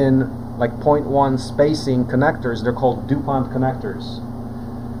plug-in, like 0.1 spacing connectors. They're called DuPont connectors.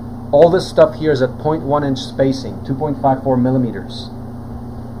 All this stuff here is at 0.1 inch spacing, 2.54 millimeters.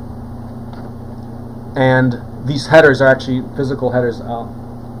 And these headers are actually physical headers.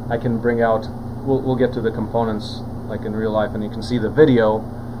 I can bring out, we'll get to the components like in real life and you can see the video,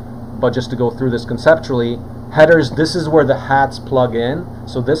 but just to go through this conceptually, headers, this is where the hats plug in.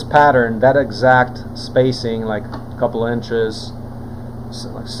 So this pattern, that exact spacing, like a couple of inches,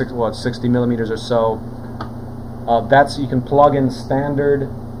 like 60 millimeters or so, that's, you can plug in standard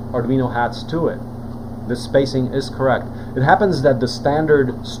Arduino hats to it. This spacing is correct. It happens that the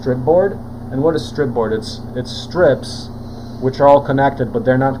standard strip board, and what is strip board? It's strips which are all connected, but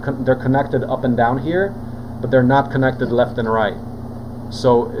they're not. They're connected up and down here, but they're not connected left and right.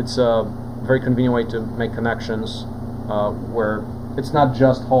 So it's a very convenient way to make connections where it's not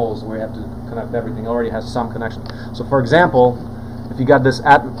just holes where you have to connect everything. It already has some connection. So for example, if you got this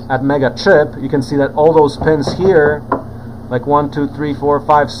Atmega chip, you can see that all those pins here, like 1, 2, 3, 4,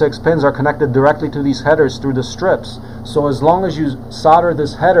 5, 6 pins, are connected directly to these headers through the strips. So as long as you solder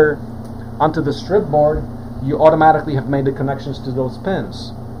this header onto the strip board, you automatically have made the connections to those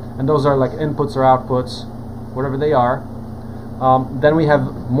pins. And those are like inputs or outputs, whatever they are. Then we have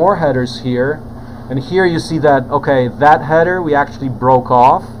more headers here. And here you see that, okay, that header we actually broke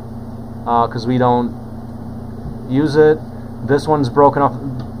off because we don't use it. This one's broken off.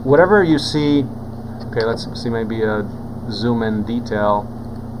 Whatever you see, okay, let's see maybe a zoom in detail.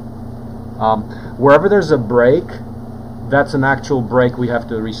 Wherever there's a break, that's an actual break we have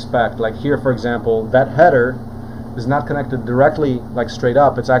to respect. Like here, for example, that header is not connected directly, like straight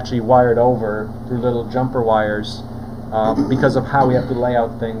up. It's actually wired over through little jumper wires because of how we have to lay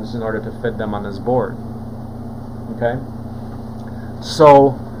out things in order to fit them on this board. Okay?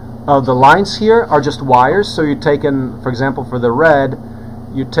 So the lines here are just wires. So you're taking, for example, for the red,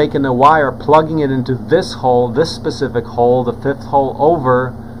 you're taking a wire, plugging it into this hole, this specific hole, the 5th hole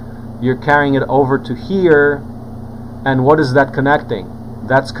over. You're carrying it over to here. And what is that connecting?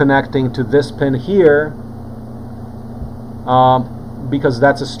 That's connecting to this pin here because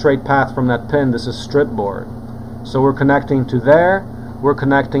that's a straight path from that pin. This is strip board. So we're connecting to there, we're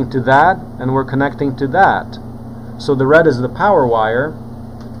connecting to that, and we're connecting to that. So the red is the power wire,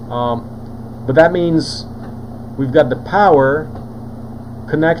 but that means we've got the power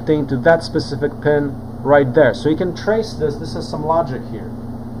connecting to that specific pin right there. So you can trace this. This is some logic here.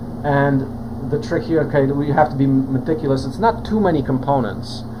 And the trick here, okay, we have to be meticulous. It's not too many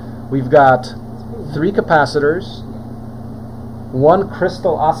components. We've got 3 capacitors, 1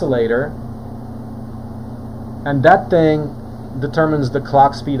 crystal oscillator, and that thing determines the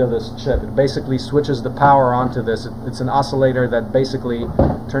clock speed of this chip. It basically switches the power onto this. It's an oscillator that basically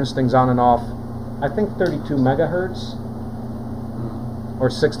turns things on and off, I think 32 megahertz or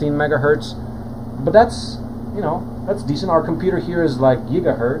 16 megahertz. But that's, you know, that's decent. Our computer here is like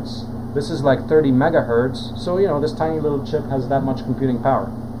gigahertz. This is like 30 megahertz, so you know this tiny little chip has that much computing power.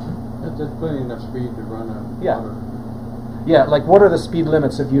 That's plenty enough speed to run a motor. Yeah, like what are the speed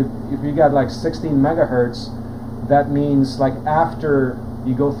limits? If you got like 16 megahertz, that means like after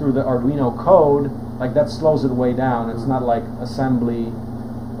you go through the Arduino code, like that slows it way down. It's not like assembly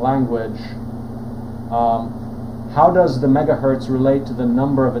language. How does the megahertz relate to the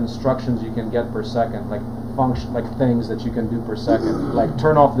number of instructions you can get per second? Like function, like things that you can do per second, like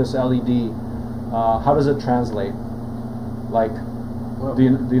turn off this LED. How does it translate? Like, well, do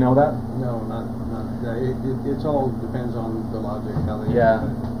you know that? No, not. It all depends on the logic. How they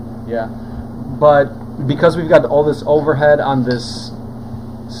yeah. But because we've got all this overhead on this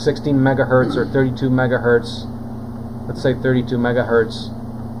 16 megahertz or 32 megahertz, let's say 32 megahertz.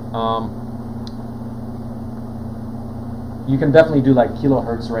 You can definitely do like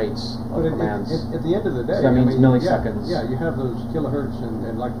kilohertz rates of commands. At the end of the day, so that means milliseconds. Yeah, you have those kilohertz,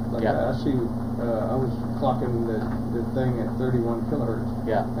 and like I see, I was clocking the thing at 31 kilohertz.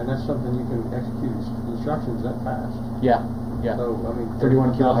 Yeah. And that's something you can execute instructions that fast. Yeah. So I mean,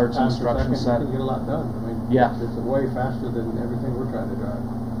 31 kilohertz instruction set. You can get a lot done. I mean, it's way faster than everything we're trying to drive.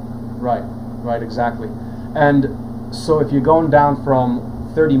 Right, exactly. And so if you're going down from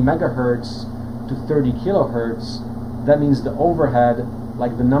 30 megahertz to 30 kilohertz, that means the overhead,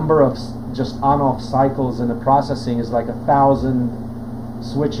 like the number of just on-off cycles in the processing is like 1,000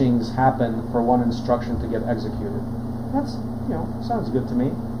 switchings happen for one instruction to get executed. That's, you know, sounds good to me.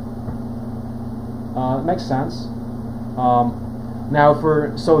 It makes sense. Now,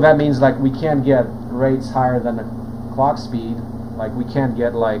 so that means like we can't get rates higher than the clock speed. Like we can't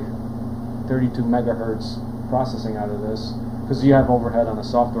get like 32 megahertz processing out of this because you have overhead on the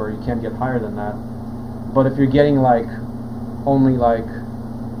software. You can't get higher than that. But if you're getting like only like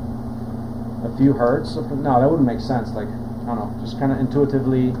a few hertz, no, that wouldn't make sense. Like I don't know, just kind of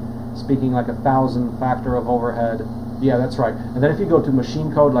intuitively speaking, like 1,000 factor of overhead. Yeah, that's right. And then if you go to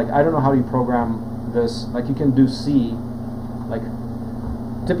machine code, like I don't know how you program this. Like you can do C. Like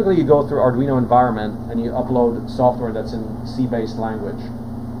typically you go through Arduino environment and you upload software that's in C-based language.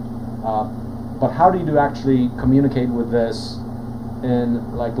 But how do you actually communicate with this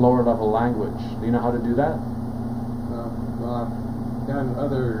in like lower level language? Do you know how to do that? Well, I've done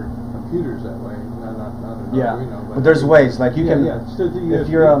other computers that way. Not yeah, Arduino, but there's ways. Like you can. Yeah, still the if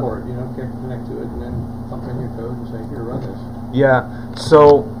you're port, connect to it and then pump in your code and say, here, run this. Yeah.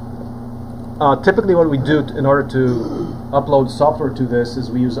 So typically, what we do in order to upload software to this is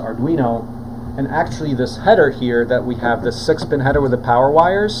we use Arduino, and actually this header here that we have, this 6-pin header with the power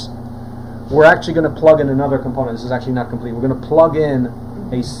wires, we're actually going to plug in another component. This is actually not complete. We're going to plug in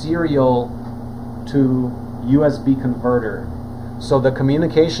a serial to USB converter. So the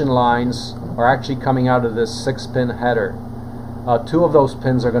communication lines are actually coming out of this 6-pin header. 2 of those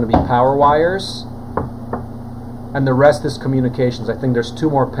pins are going to be power wires, and the rest is communications. I think there's 2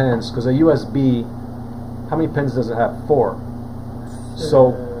 more pins because a USB, how many pins does it have? 4.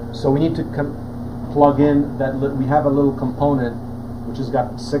 So we need to plug in that. We have a little component which has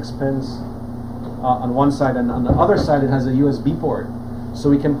got 6 pins on one side, and on the other side it has a USB port. So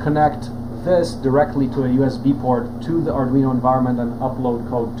we can connect this directly to a USB port to the Arduino environment and upload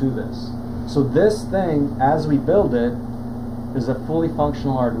code to this. So this thing, as we build it, is a fully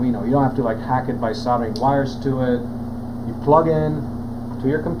functional Arduino. You don't have to like hack it by soldering wires to it. You plug in to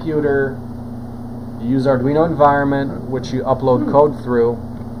your computer, you use Arduino environment, which you upload code through.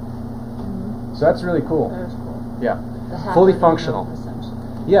 So that's really cool. That's cool. Yeah, fully functional.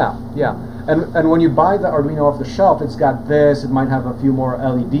 Yeah, yeah. And when you buy the Arduino off the shelf, it's got this. It might have a few more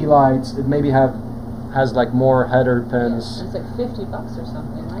LED lights. It maybe has like more header pins. Yeah, it's like $50 or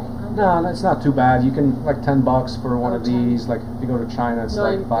something, right? No, that's not too bad. You can like $10 for one of these. Like if you go to China, it's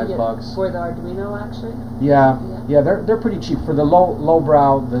like $5 for the Arduino, actually. Yeah, they're pretty cheap for the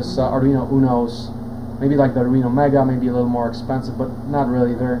lowbrow. This Arduino Unos, maybe like the Arduino Mega, maybe a little more expensive, but not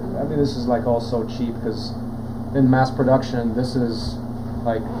really. I mean, this is like also cheap because in mass production, this is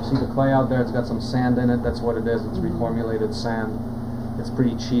like, see the clay out there? It's got some sand in it. That's what it is. It's reformulated sand. It's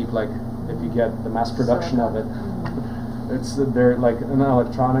pretty cheap. Like if you get the mass production of it. They're like in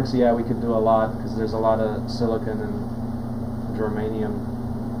electronics. Yeah, we could do a lot because there's a lot of silicon and germanium,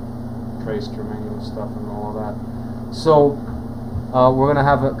 trace germanium stuff and all of that. So we're going to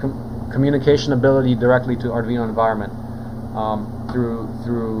have a communication ability directly to Arduino environment through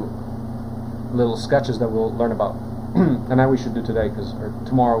little sketches that we'll learn about. And that we should do today, or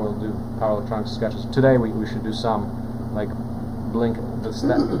tomorrow we'll do power electronics sketches. Today we should do some, like blink the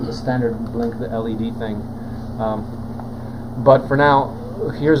standard blink the LED thing. But for now,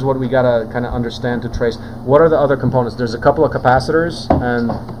 here's what we gotta kind of understand to trace. What are the other components? There's a couple of capacitors,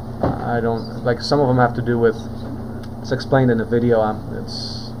 and I don't like some of them have to do with. It's explained in the video. I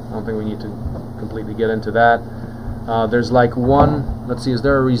don't think we need to completely get into that. There's like one. Let's see. Is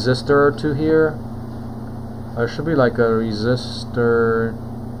there a resistor or two here? There should be like a resistor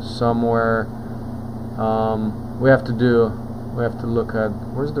somewhere. We have to look at,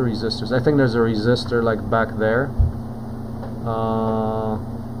 where's the resistors? I think there's a resistor like back there.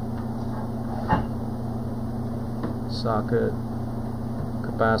 Socket,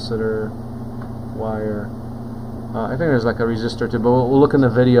 capacitor, wire. I think there's like a resistor too, but we'll look in the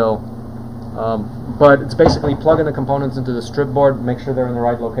video. But it's basically plugging the components into the strip board, make sure they're in the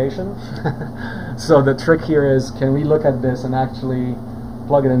right location. So the trick here is, can we look at this and actually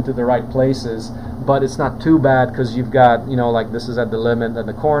plug it into the right places? But it's not too bad because you've got, like this is at the limit at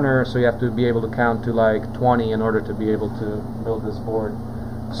the corner, so you have to be able to count to like 20 in order to be able to build this board.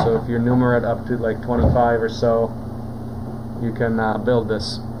 So if you numerate up to like 25 or so, you can build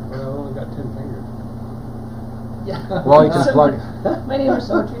this. Well, I've only got 10 fingers. Yeah. Well, you can plug. My neighbors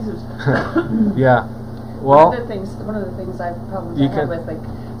so much easier. Yeah. Well, one of the things I probably had with, like,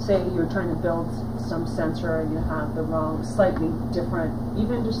 say you're trying to build some sensor and you have the wrong, slightly different,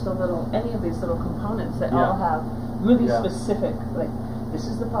 even just any of these little components that all have really specific, like, this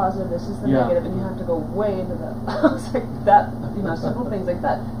is the positive, this is the negative, and you have to go way into the, like that, simple things like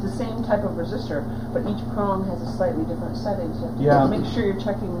that. It's the same type of resistor, but each prong has a slightly different setting, so you have to make sure you're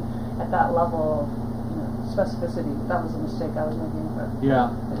checking at that level of specificity. That was a mistake I was making, but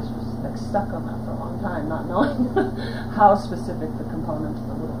it's just like stuck on that for a long time, not knowing how specific the components of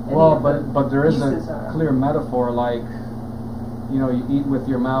the little. Well, but there is a clear metaphor, like, you know, you eat with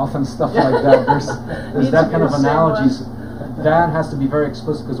your mouth and stuff like that. There's that kind of analogies. That has to be very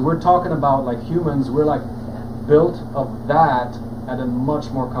explicit, because we're talking about, like, humans. We're like built of that at a much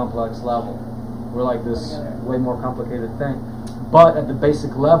more complex level. We're like this way more complicated thing. But at the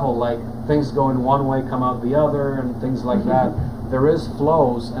basic level, like, things go in one way, come out the other, and things like that. There is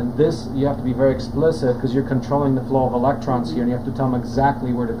flows, and this, you have to be very explicit, because you're controlling the flow of electrons here, and you have to tell them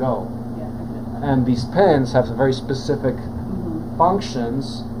exactly where to go. And these pins have very specific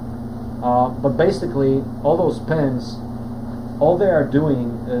functions, but basically, all those pins, all they are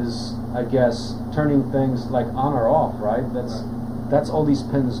doing is, I guess, turning things like on or off, right? That's all these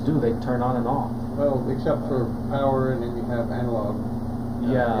pins do. They turn on and off. Well, except for power, and then you have analog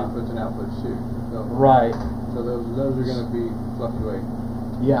inputs and outputs too. So, right. So those are going to be fluctuate.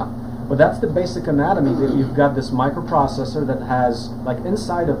 Yeah, but that's the basic anatomy. That you've got this microprocessor that has, like,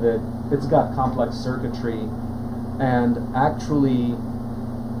 inside of it, it's got complex circuitry, and actually,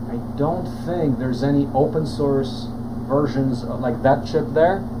 I don't think there's any open source versions of, like, that chip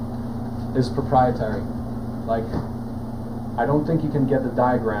there is proprietary. Like, I don't think you can get the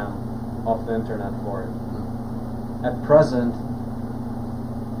diagram off the internet for it. At present,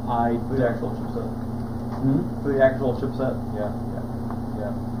 For the actual chipset. For the actual chipset. Yeah.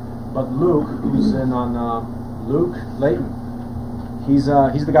 But Luke, who's in on Luke Layton, he's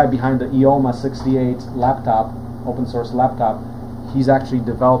the guy behind the EOMA 68 laptop, open source laptop. He's actually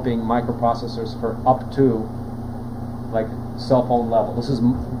developing microprocessors for up to, like, cell phone level.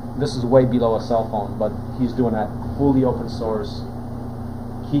 This is way below a cell phone, but he's doing that fully open source,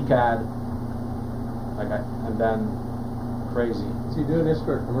 KiCad, and then crazy. Is he doing this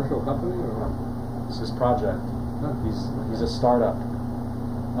for a commercial company or what? It's his project. He's a startup.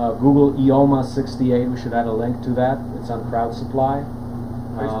 Google EOMA 68. We should add a link to that. It's on Crowd Supply.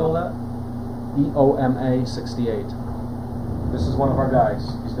 How do you spell that? EOMA 68. This is one of our guys.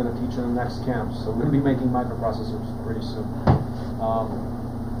 He's going to teach in the next camp, so we'll be making microprocessors pretty soon.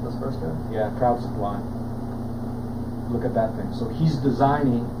 This first guy? Yeah, Crowd Supply. Look at that thing. So he's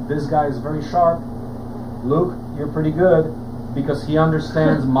designing. This guy is very sharp. Luke, you're pretty good, because he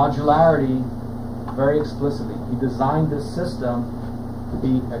understands modularity very explicitly. He designed this system to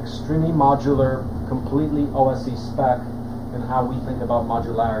be extremely modular, completely OSE spec in how we think about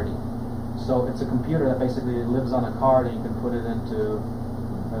modularity. So it's a computer that basically lives on a card, and you can put it into,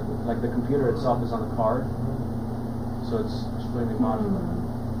 like, the computer itself is on a card, so it's extremely modular.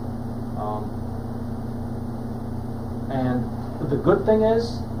 And the good thing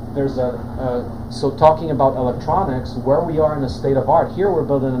is, there's so talking about electronics, where we are in the state of art, here we're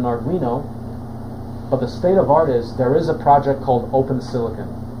building an Arduino, but the state of art is, there is a project called Open Silicon,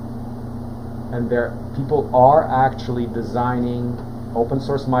 and people are actually designing open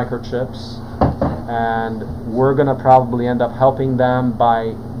source microchips, and we're going to probably end up helping them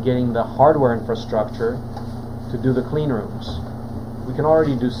by getting the hardware infrastructure to do the clean rooms. We can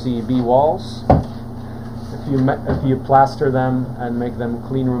already do CEB walls. If you plaster them and make them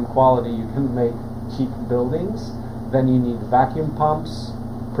clean room quality, you can make cheap buildings. Then you need vacuum pumps,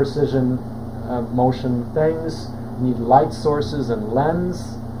 precision motion things. You need light sources and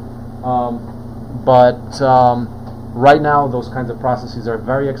lens. Right now, those kinds of processes are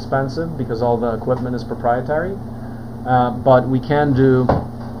very expensive because all the equipment is proprietary. But we can do.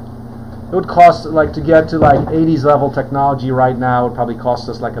 It would cost, like, to get to, like, 80s level technology right now, it would probably cost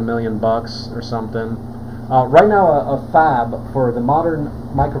us like $1 million or something. Right now, a fab for the modern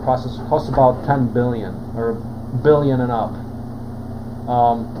microprocessor costs about 10 billion, or billion and up.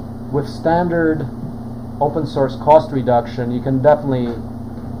 With standard open source cost reduction, you can definitely,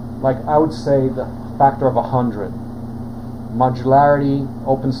 like, I would say the factor of 100. Modularity,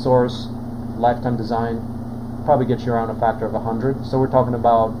 open source, lifetime design, probably gets you around a factor of 100. So we're talking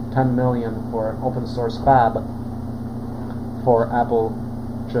about 10 million for an open source fab for Apple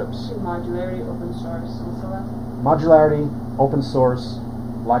chips. Modularity, open source, what's the last? Modularity, open source,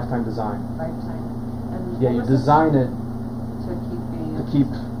 lifetime design. Lifetime. And yeah, you design it to keep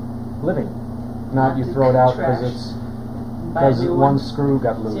living. Not you throw it out because one screw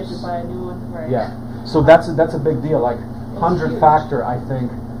got loose. So you have to buy a new one, right? Yeah. So that's a big deal. Like 100 factor, I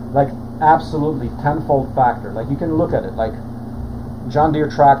think. Like absolutely tenfold factor. Like you can look at it. Like John Deere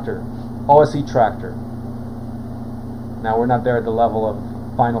tractor, OSE tractor. Now we're not there at the level of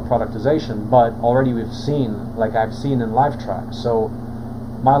final productization, but already we've seen, like I've seen in LiveTrack. So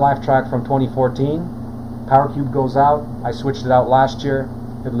my LiveTrack from 2014, Power Cube goes out. I switched it out last year.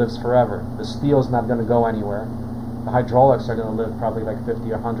 It lives forever. The steel's not going to go anywhere. the hydraulics are going to live probably like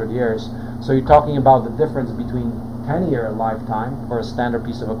 50 or 100 years. So you're talking about the difference between 10-year lifetime for a standard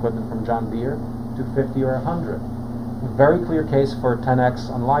piece of equipment from John Deere to 50 or 100. Very clear case for 10x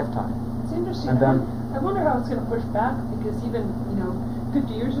on lifetime. It's interesting. And then I wonder how it's going to push back, because even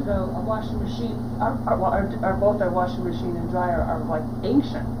 50 years ago, a washing machine, both our washing machine and dryer are like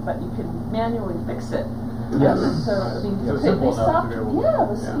ancient, but you can manually fix it. Yes. So I mean, It was they simple stopped. enough to be able to- Yeah, it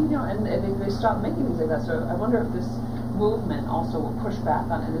was, and they stopped making things like that. So I wonder if this movement also will push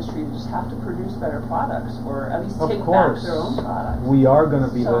back on industry to just have to produce better products, or at least take back their own products. We are going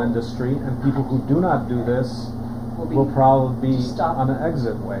to be So- the industry, and people who do not do this will probably be on an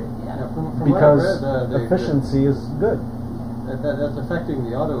exit way. Yeah. From Because what I read, efficiency is good. that's affecting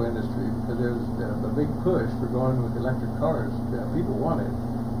the auto industry, because there's a big push for going with electric cars. People want it,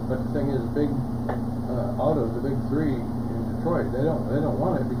 but the thing is, big autos, the big three in Detroit, they don't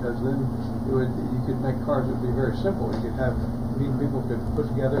want it, because then you could make cars that would be very simple. You could have people could put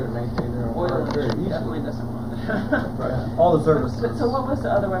together and maintain their own cars very Definitely easily. doesn't want it. Right. All the services. So what was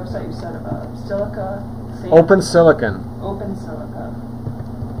the other website you said about? Silica? Open Silicon. Open Silica.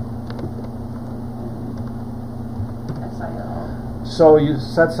 SIL. So you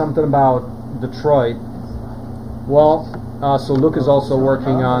said something about Detroit. Well, so Luke is also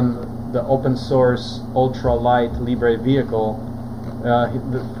working on the open source ultralight Libre vehicle.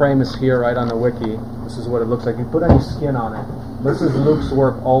 The frame is here right on the wiki. This is what it looks like. You put any skin on it. This is Luke's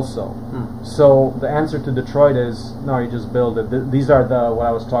work also. So the answer to Detroit is no, you just build it. These are what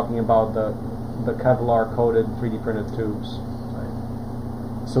I was talking about, the Kevlar coated 3D printed tubes.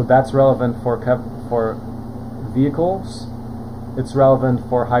 So that's relevant for vehicles. It's relevant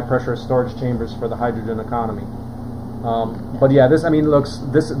for high pressure storage chambers for the hydrogen economy. But yeah, this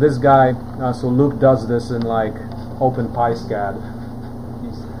guy. So Luke does this in like Open PySCAD.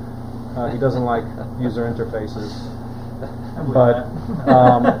 He doesn't like user interfaces. But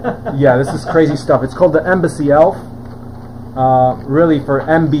yeah, this is crazy stuff. It's called the Embassy Elf. Really for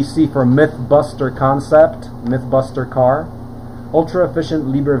MBC, for Mythbuster concept, Mythbuster car. Ultra efficient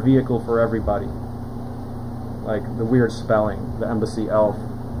Libre vehicle for everybody. Like the weird spelling, the Embassy Elf.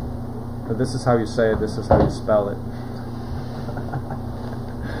 But this is how you say it, this is how you spell it.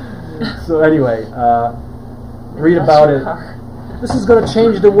 So anyway, read about it. This is going to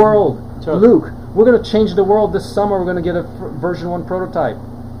change the world. Luke, we're going to change the world this summer. We're going to get a version 1 prototype.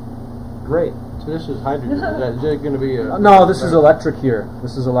 Great. So this is hydrogen. Is that going to be a... No, this is electric here.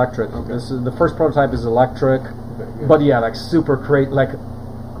 This is electric. Okay. This is the first prototype is electric. Okay, But yeah, like super great, like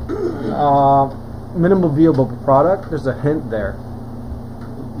minimal viewable product. There's a hint there.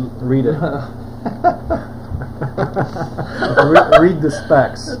 Read it. Read the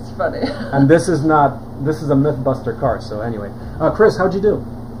specs. That's funny. And this is a Mythbuster car. So anyway, Chris, how'd you do?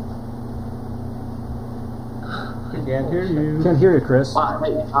 Can't hear you. Can't hear you, Chris. Hey,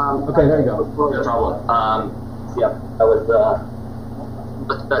 Okay, there you go. No problem. Yeah, that was.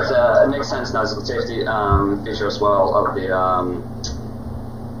 That makes sense now as a safety feature as well of the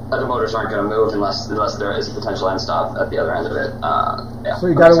motors aren't going to move unless there is a potential end stop at the other end of it. Yeah. So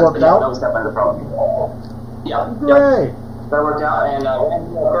you got it worked out? That was definitely the problem. Yeah. Great. That worked out, and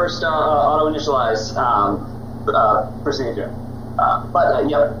first auto initialize procedure. But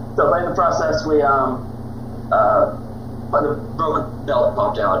yeah, so in the process we the broken belt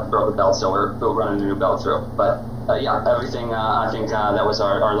popped out, broken belt, so we're running a new belt through. But yeah, everything I think that was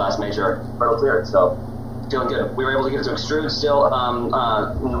our last major hurdle cleared. So feeling good. We were able to get it to extrude still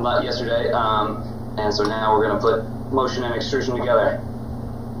yesterday, and so now we're going to put motion and extrusion together.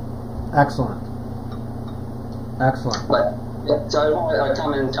 Excellent. Excellent. But yeah, so I want to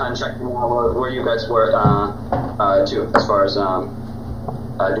come in and check where you guys were too, as far as doing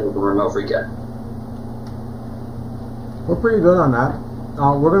the remote FreeCAD. We're pretty good on that.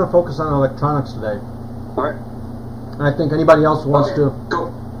 We're going to focus on electronics today. All right. And I think anybody else wants to. Go.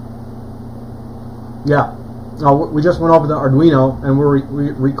 Yeah. We just went over the Arduino and we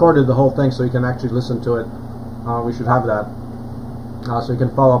recorded the whole thing, so you can actually listen to it. We should have that, so you can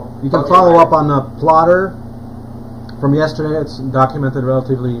follow. You can follow up on the plotter from yesterday. It's documented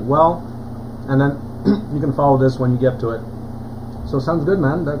relatively well, and then you can follow this when you get to it. So sounds good,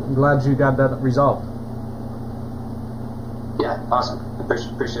 man. I'm glad you got that resolved. Yeah, awesome.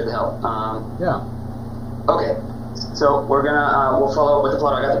 Appreciate the help. Yeah. Okay, so we're gonna we'll follow up with the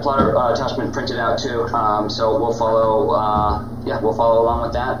plotter. I got the plotter attachment printed out too. So we'll follow. We'll follow along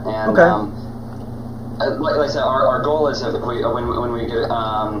with that. And okay. Like I said, our goal is if we when we get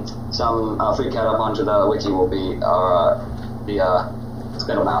some FreeCAD up onto the wiki will be the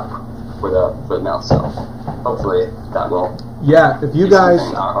spindle mount for the mill. So hopefully that will. Yeah, if you guys.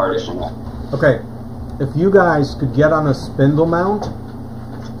 Our addition. Okay. if you guys could get on a spindle mount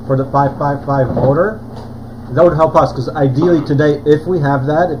for the 555 motor, that would help us, because ideally today, if we have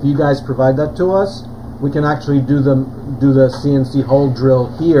that, if you guys provide that to us, we can actually do the CNC hole drill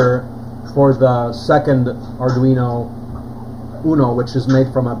here for the second Arduino Uno, which is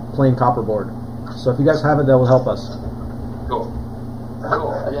made from a plain copper board. So if you guys have it, that will help us. Cool.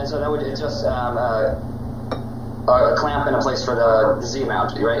 Cool. And then, so that would just a clamp in a place for the Z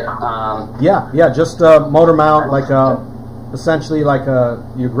mount, right? Yeah, just a motor mount, like essentially like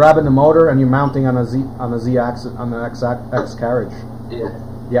you're grabbing the motor and you're mounting on a Z axis, on the X carriage.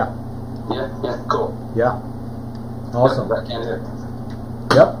 Yeah. Yeah. Cool. Yeah. Awesome. That can do.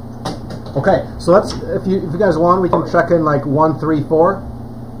 Yep. Okay, so let's, if you guys want, we can check in like 1, 3, 4.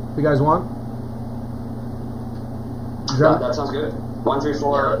 If you guys want. That sounds good. 1, 3,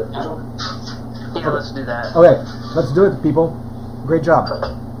 4. Yeah, let's do that. Okay, let's do it, people. Great job.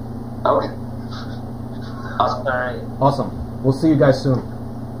 Okay. Awesome. All right. Awesome. We'll see you guys soon.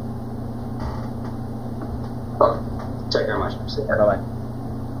 Okay. Take care much. Bye-bye.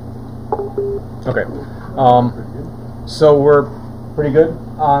 Okay. So we're pretty good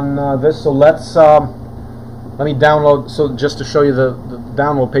on this. So let me download. So just to show you the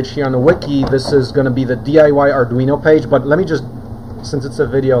download page here on the wiki, this is going to be the DIY Arduino page. But let me just, since it's a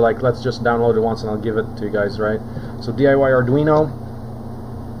video, like let's just download it once and I'll give it to you guys, right? So DIY Arduino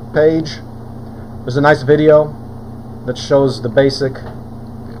page. There's a nice video that shows the basic.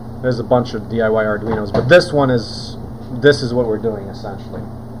 There's a bunch of DIY Arduinos, but this is what we're doing essentially.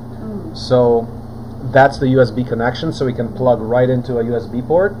 So that's the USB connection, so we can plug right into a USB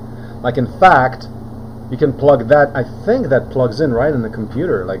port. Like in fact, you can plug that. I think that plugs in right in the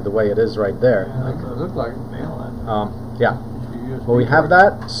computer, like the way it is right there. Yeah, like, it looks like it. yeah. Well, we have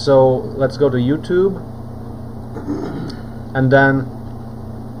that. So let's go to YouTube, and then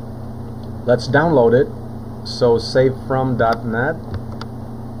let's download it. So save from.net.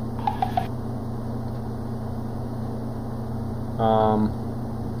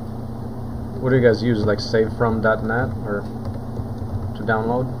 What do you guys use, like savefrom.net or to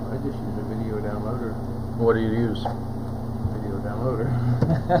download? I just use a video downloader. What do you use? Video downloader.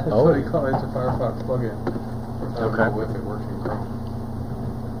 That's what they call it. It's a Firefox plugin. I don't know if it works in Chrome.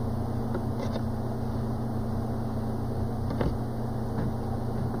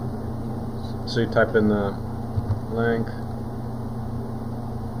 So you type in the link.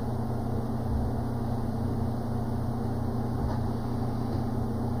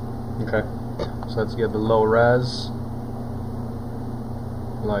 Okay. So let's get the low res,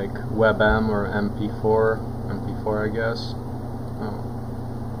 like WebM or MP4 I guess. Oh,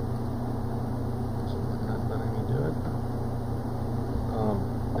 it's not letting me do it.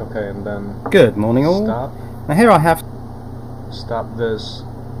 Okay, and then good morning all. Stop. Now here I have stop this,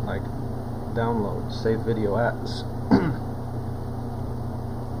 like download, save video as.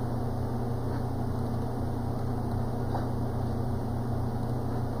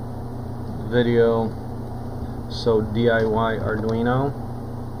 Video, so DIY Arduino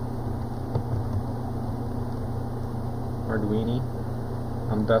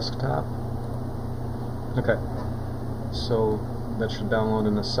on desktop. Okay, so that should download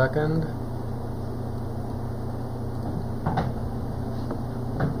in a second.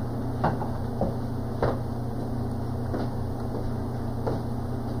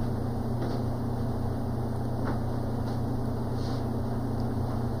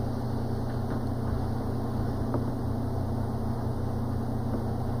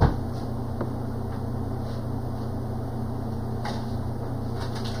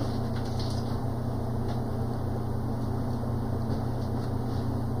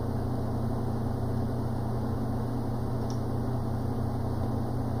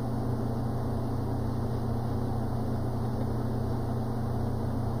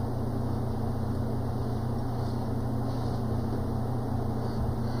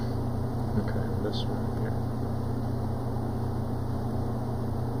 This one here.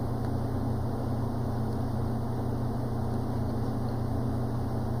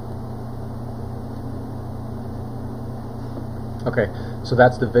 Okay, so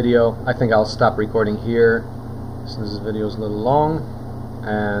that's the video. I think I'll stop recording here since this video is a little long,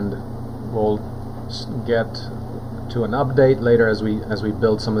 and we'll get to an update later as we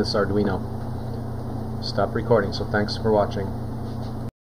build some of this Arduino. Stop recording, so thanks for watching.